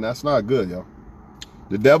saying? That's not good, y'all.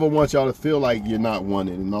 The devil wants y'all to feel like you're not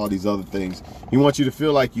wanted and all these other things. He wants you to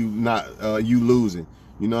feel like you losing.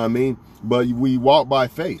 You know what I mean? But we walk by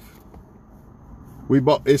faith.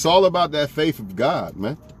 It's all about that faith of God,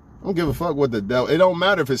 man. I don't give a fuck what the devil. It don't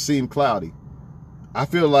matter if it seemed cloudy. I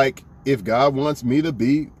feel like if God wants me to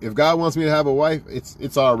have a wife,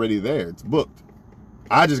 it's already there. It's booked.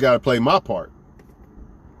 I just got to play my part.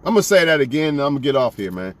 I'm going to say that again, and I'm going to get off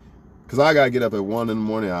here, man. Because I got to get up at 1 in the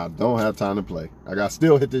morning. I don't have time to play. I got to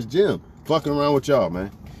still hit this gym. Fucking around with y'all,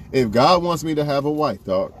 man. If God wants me to have a wife,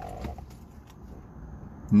 dog,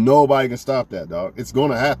 nobody can stop that, dog. It's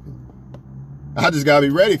going to happen. I just got to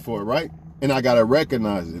be ready for it, right? And I got to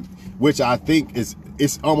recognize it, which I think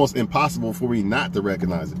it's almost impossible for me not to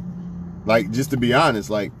recognize it. Like, just to be honest,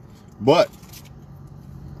 like, but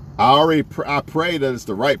I pray that it's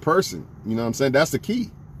the right person. You know what I'm saying? That's the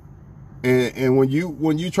key. And when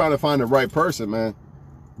you try to find the right person, man,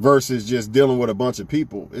 versus just dealing with a bunch of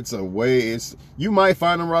people, you might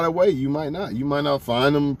find them right away. You might not. You might not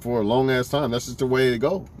find them for a long ass time. That's just the way it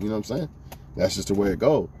go. You know what I'm saying? That's just the way it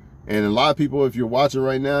go. And a lot of people, if you're watching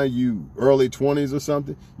right now, you early 20s or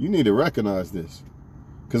something, you need to recognize this.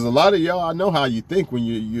 Because a lot of y'all, I know how you think when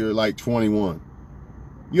you're like 21.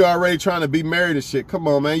 You're already trying to be married and shit. Come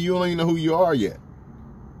on, man. You don't even know who you are yet.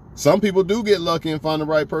 Some people do get lucky and find the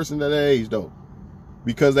right person at that age, though.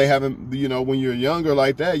 Because they haven't, you know, when you're younger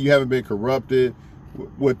like that, you haven't been corrupted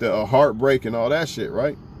with the heartbreak and all that shit,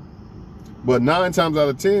 right? But 9 times out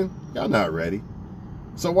of 10, y'all not ready.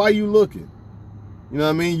 So why you looking? You know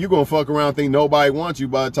what I mean? You're going to fuck around and think nobody wants you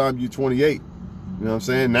by the time you're 28. You know what I'm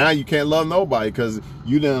saying? Now you can't love nobody because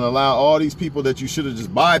you didn't allow all these people that you should have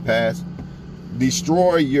just bypassed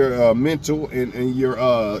destroy your mental and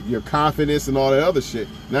your confidence and all that other shit.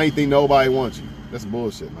 Now you think nobody wants you. That's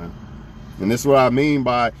bullshit, man. And this is what I mean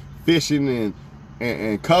by fishing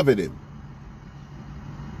and coveting.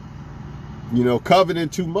 You know, coveting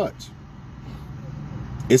too much.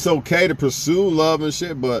 It's okay to pursue love and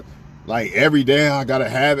shit, but like every day I gotta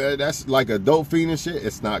have it. That's like a dope fiend and shit.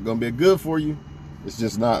 It's not gonna be good for you. It's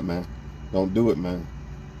just not, man. Don't do it, man.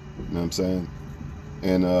 You know what I'm saying?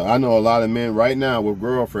 And I know a lot of men right now with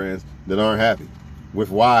girlfriends that aren't happy, with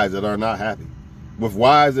wives that are not happy, with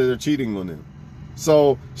wives that are cheating on them.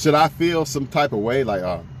 So should I feel some type of way like,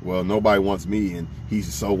 oh, well, nobody wants me and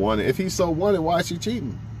he's so wanted? If he's so wanted, why is she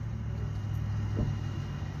cheating?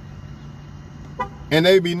 And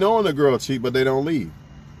they be knowing the girl cheat, but they don't leave.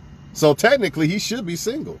 So technically, he should be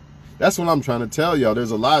single. That's what I'm trying to tell y'all. There's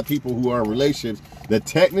a lot of people who are in relationships that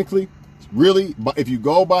technically, really, if you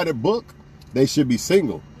go by the book, they should be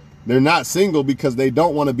single. They're not single because they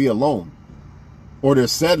don't want to be alone. Or they're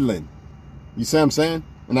settling. You see what I'm saying?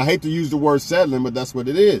 And I hate to use the word settling, but that's what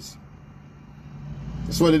it is.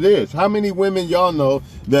 That's what it is. How many women y'all know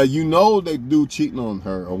that you know they do cheating on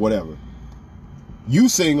her or whatever? You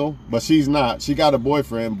single, but she's not. She got a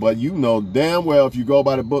boyfriend, but you know damn well if you go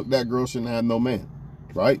by the book, that girl shouldn't have no man,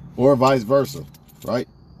 right? Or vice versa, right?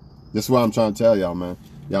 This is what I'm trying to tell y'all, man.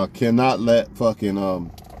 Y'all cannot let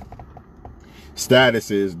fucking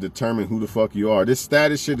statuses determine who the fuck you are. This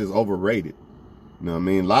status shit is overrated. You know what I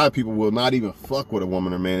mean? A lot of people will not even fuck with a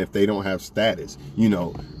woman or man if they don't have status. You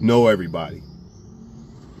know everybody.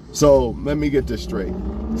 So let me get this straight.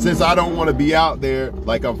 Since I don't want to be out there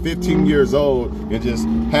like I'm 15 years old and just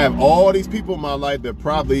have all these people in my life that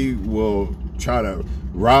probably will try to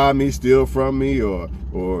rob me, steal from me,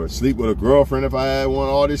 or sleep with a girlfriend if I had one,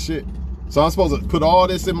 all this shit. So I'm supposed to put all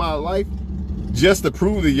this in my life just to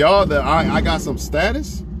prove to y'all that I got some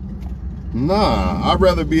status? Nah, I'd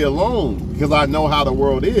rather be alone because I know how the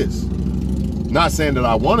world is. Not saying that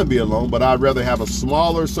I want to be alone, but I'd rather have a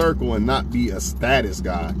smaller circle and not be a status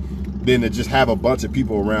guy than to just have a bunch of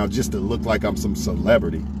people around just to look like I'm some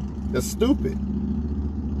celebrity. That's stupid.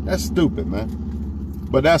 That's stupid, man.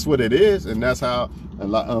 But that's what it is, and that's how,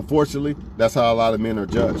 unfortunately, that's how a lot of men are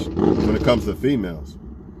judged when it comes to females.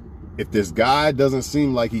 If this guy doesn't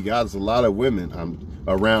seem like he got a lot of women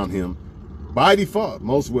around him, by default,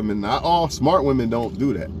 most women, not all smart women, don't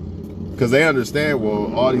do that. Because they understand,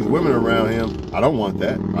 well, all these women around him, I don't want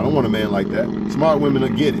that. I don't want a man like that. Smart women will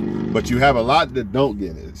get it. But you have a lot that don't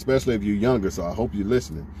get it, especially if you're younger, so I hope you're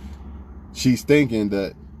listening. She's thinking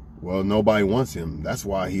that, well, nobody wants him. That's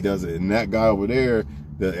why he does it. And that guy over there,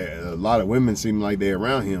 a lot of women seem like they're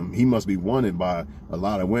around him. He must be wanted by a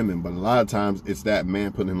lot of women. But a lot of times it's that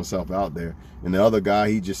man putting himself out there. And the other guy,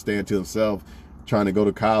 he just staying to himself, trying to go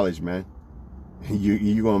to college, man.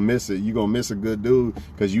 You're going to miss it. You're going to miss a good dude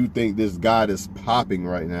because you think this guy that's popping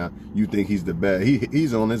right now, you think he's the best.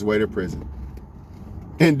 He's on his way to prison.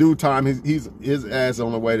 In due time, his ass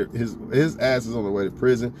on the way to his ass is on the way to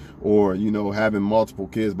prison, or, you know, having multiple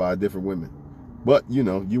kids by different women. But, you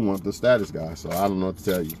know, you want the status guy, so I don't know what to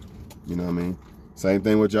tell you. You know what I mean? Same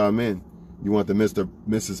thing with y'all men. You want the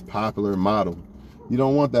Mrs. Popular model. You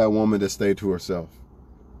don't want that woman to stay to herself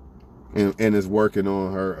and is working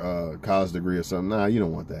on her college degree or something. Nah, you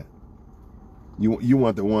don't want that. You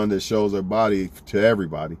want the one that shows her body to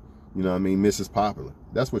everybody. You know what I mean? Mrs. Popular.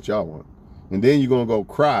 That's what y'all want. And then you're going to go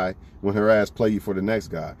cry when her ass play you for the next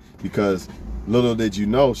guy. Because little did you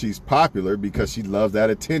know, she's popular because she loves that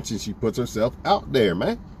attention. She puts herself out there,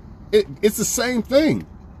 man. It's the same thing.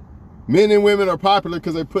 Men and women are popular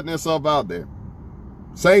because they're putting themselves out there.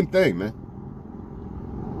 Same thing, man.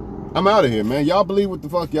 I'm out of here, man. Y'all believe what the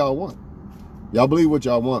fuck y'all want. Y'all believe what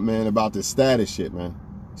y'all want, man, about this status shit, man.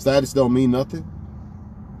 Status don't mean nothing.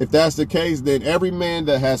 If that's the case, then every man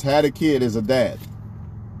that has had a kid is a dad.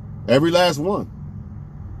 Every last one.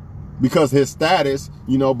 Because his status,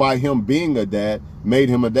 you know, by him being a dad, made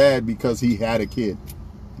him a dad because he had a kid.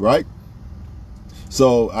 Right?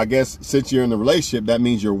 So, I guess since you're in a relationship, that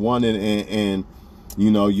means you're wanted and you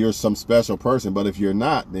know, you're some special person. But if you're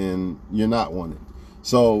not, then you're not wanted.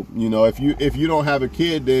 So, you know, if you don't have a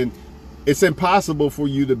kid, then it's impossible for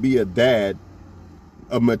you to be a dad,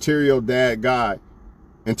 a material dad guy,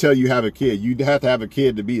 until you have a kid. You have to have a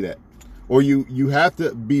kid to be that. Or you have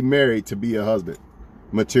to be married to be a husband.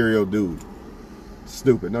 Material dude.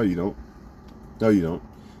 Stupid. No, you don't. No, you don't.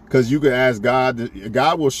 Because you can ask God.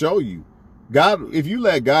 God will show you. God, if you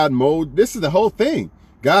let God mold, this is the whole thing.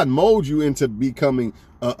 God molds you into becoming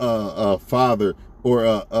a father or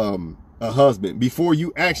a husband before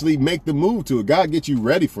you actually make the move to it. God gets you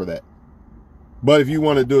ready for that. But if you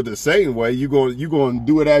want to do it the same way, you're going to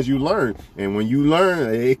do it as you learn. And when you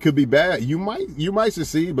learn, it could be bad. You might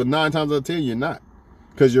succeed, but 9 times out of 10, you're not.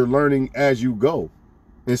 Because you're learning as you go.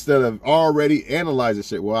 Instead of already analyzing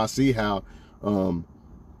shit. Well, I see how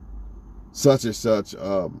such and such,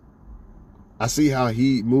 I see how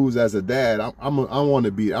he moves as a dad. I want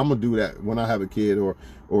to be, I'm going to do that when I have a kid.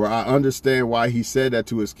 Or I understand why he said that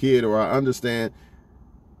to his kid. Or I understand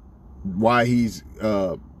why he's,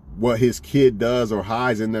 what his kid does or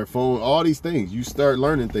hides in their phone. All these things. You start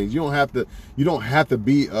learning things. You don't have to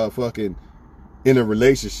be fucking in a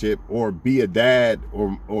relationship or be a dad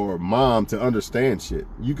or mom to understand shit.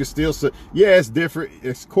 You can still say, yeah, it's different.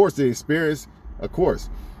 Of course, the experience, of course.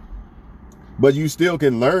 But you still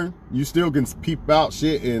can learn. You still can peep out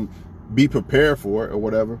shit and be prepared for it or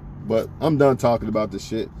whatever. But I'm done talking about this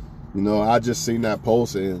shit. You know, I just seen that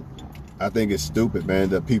post and I think it's stupid, man,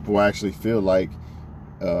 that people actually feel like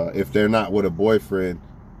if they're not with a boyfriend,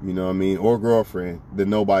 you know what I mean, or girlfriend, then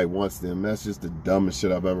nobody wants them. That's just the dumbest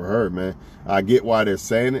shit I've ever heard, man. I get why they're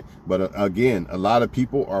saying it, but again, a lot of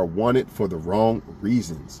people are wanted for the wrong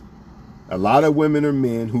reasons. A lot of women or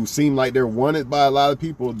men who seem like they're wanted by a lot of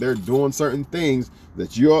people, they're doing certain things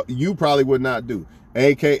that you probably would not do.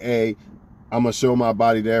 AKA, I'm gonna show my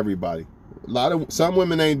body to everybody. Some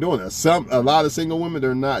women ain't doing that. A lot of single women,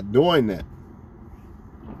 they're not doing that.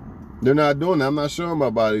 They're not doing that. I'm not showing my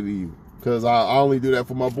body to you because I only do that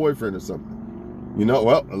for my boyfriend or something. You know,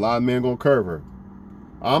 well, a lot of men gonna curve her.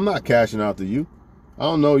 I'm not cashing out to you. I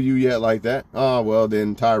don't know you yet like that. Oh, well,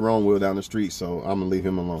 then Tyrone will down the street, so I'm gonna leave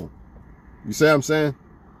him alone. You see what I'm saying?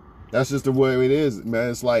 That's just the way it is, man.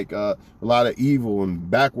 It's like a lot of evil and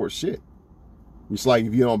backward shit. It's like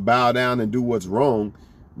if you don't bow down and do what's wrong,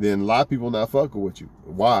 then a lot of people not fucking with you.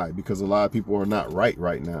 Why? Because a lot of people are not right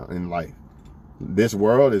now in life. This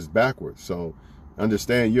world is backwards. So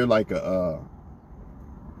understand you're like a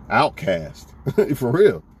outcast. For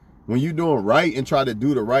real. When you doing right and try to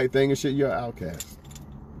do the right thing and shit, you're an outcast.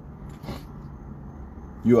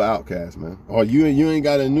 You're an outcast, man. Oh, you ain't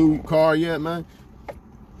got a new car yet, man?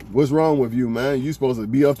 What's wrong with you, man? You supposed to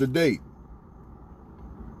be up to date.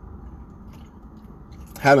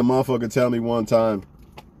 Had a motherfucker tell me one time,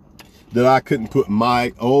 that I couldn't put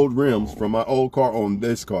my old rims from my old car on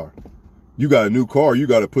this car. You got a new car, you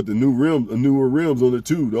got to put the newer rims on it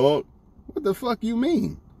too, dog. What the fuck you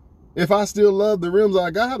mean? If I still love the rims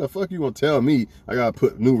I got, how the fuck you gonna tell me I gotta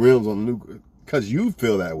put new rims on the new? Cause you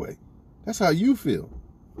feel that way. That's how you feel.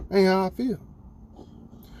 Ain't how I feel.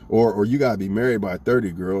 Or you gotta be married by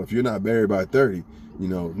 30, girl. If you're not married by 30, you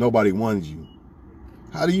know, nobody wants you.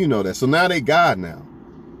 How do you know that? So now they God now.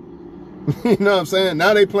 You know what I'm saying?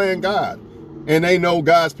 Now they playing God. And they know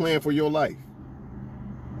God's plan for your life.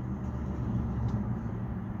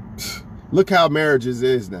 Look how marriages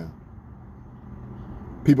is now.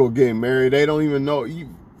 People getting married, they don't even know. You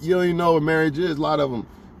don't even know what marriage is, a lot of them.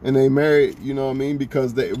 And they married, you know what I mean?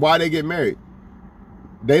 Because why they get married?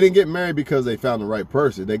 They didn't get married because they found the right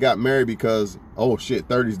person. They got married because, oh shit,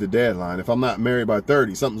 30's the deadline. If I'm not married by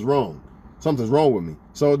 30, something's wrong. Something's wrong with me.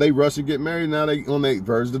 So they rush to get married. Now they on their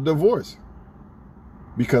verge of divorce.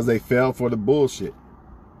 Because they fell for the bullshit.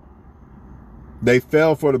 They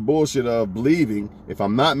fell for the bullshit of believing if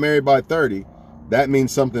I'm not married by 30, that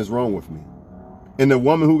means something's wrong with me. And the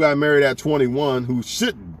woman who got married at 21, who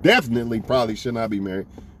probably should not be married,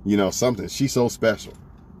 you know, something, she's so special.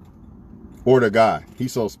 Or the guy,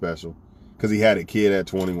 he's so special because he had a kid at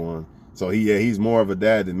 21. So he's more of a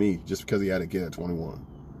dad than me just because he had a kid at 21.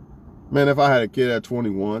 Man, if I had a kid at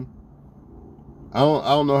 21, I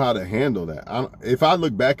don't know how to handle that. If I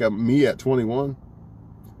look back at me at 21,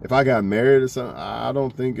 if I got married or something, I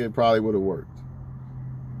don't think it probably would have worked.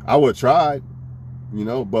 I would have tried, you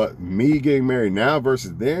know, but me getting married now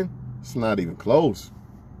versus then, it's not even close.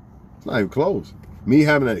 It's not even close. Me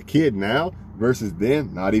having a kid now versus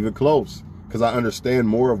then, not even close. Because I understand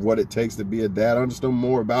more of what it takes to be a dad. I understand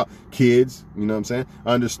more about kids, you know what I'm saying?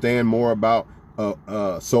 I understand more about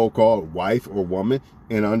a so-called wife or woman,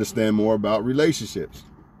 and I understand more about relationships.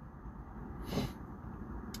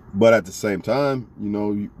 But at the same time, you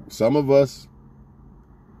know, some of us,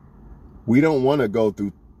 we don't want to go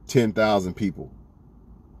through 10,000 people.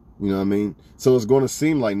 You know what I mean? So it's going to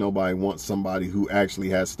seem like nobody wants somebody who actually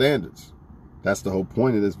has standards. That's the whole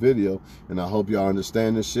point of this video. And I hope y'all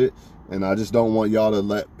understand this shit. And I just don't want y'all to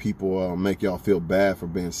let people make y'all feel bad for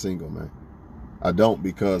being single, man. I don't,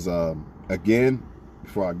 because, again,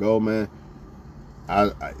 before I go, man,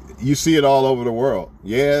 you see it all over the world.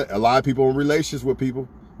 Yeah, a lot of people in relationships with people.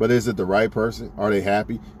 But is it the right person? Are they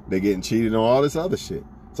happy? They getting cheated on, all this other shit.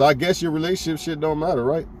 So I guess your relationship shit don't matter,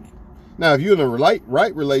 right? Now, if you're in a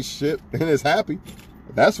right relationship and it's happy,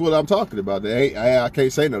 that's what I'm talking about. I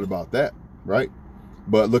can't say nothing about that, right?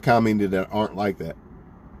 But look how many that aren't like that.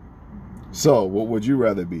 So what would you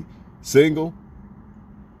rather be? Single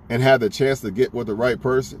and have the chance to get with the right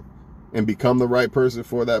person and become the right person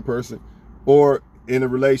for that person? Or in a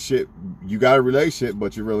relationship, you got a relationship,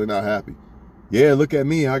 but you're really not happy? Yeah, look at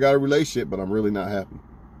me. I got a relationship, but I'm really not happy.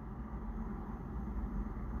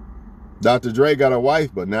 Dr. Dre got a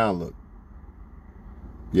wife, but now look.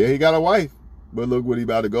 Yeah, he got a wife, but look what he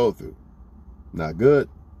about to go through. Not good.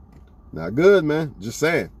 Not good, man. Just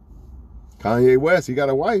saying. Kanye West, he got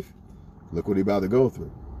a wife. Look what he about to go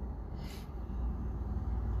through.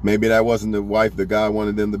 Maybe that wasn't the wife the guy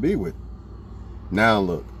wanted them to be with. Now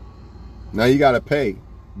look. Now you got to pay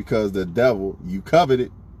because the devil, you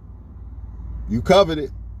coveted. You covered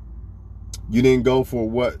it. You didn't go for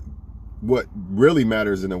what really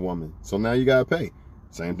matters in a woman. So now you got to pay.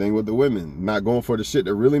 Same thing with the women. Not going for the shit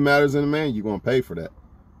that really matters in a man, you're going to pay for that.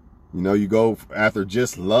 You know, you go after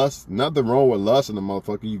just lust. Nothing wrong with lust in a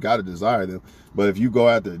motherfucker. You got to desire them. But if you go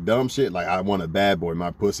after dumb shit, like I want a bad boy,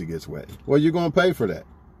 my pussy gets wet. Well, you're going to pay for that.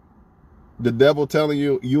 The devil telling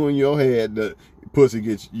you in your head that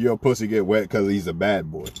your pussy get wet because he's a bad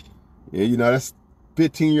boy. Yeah, you know, that's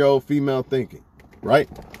 15-year-old female thinking, right?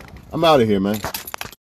 I'm out of here, man.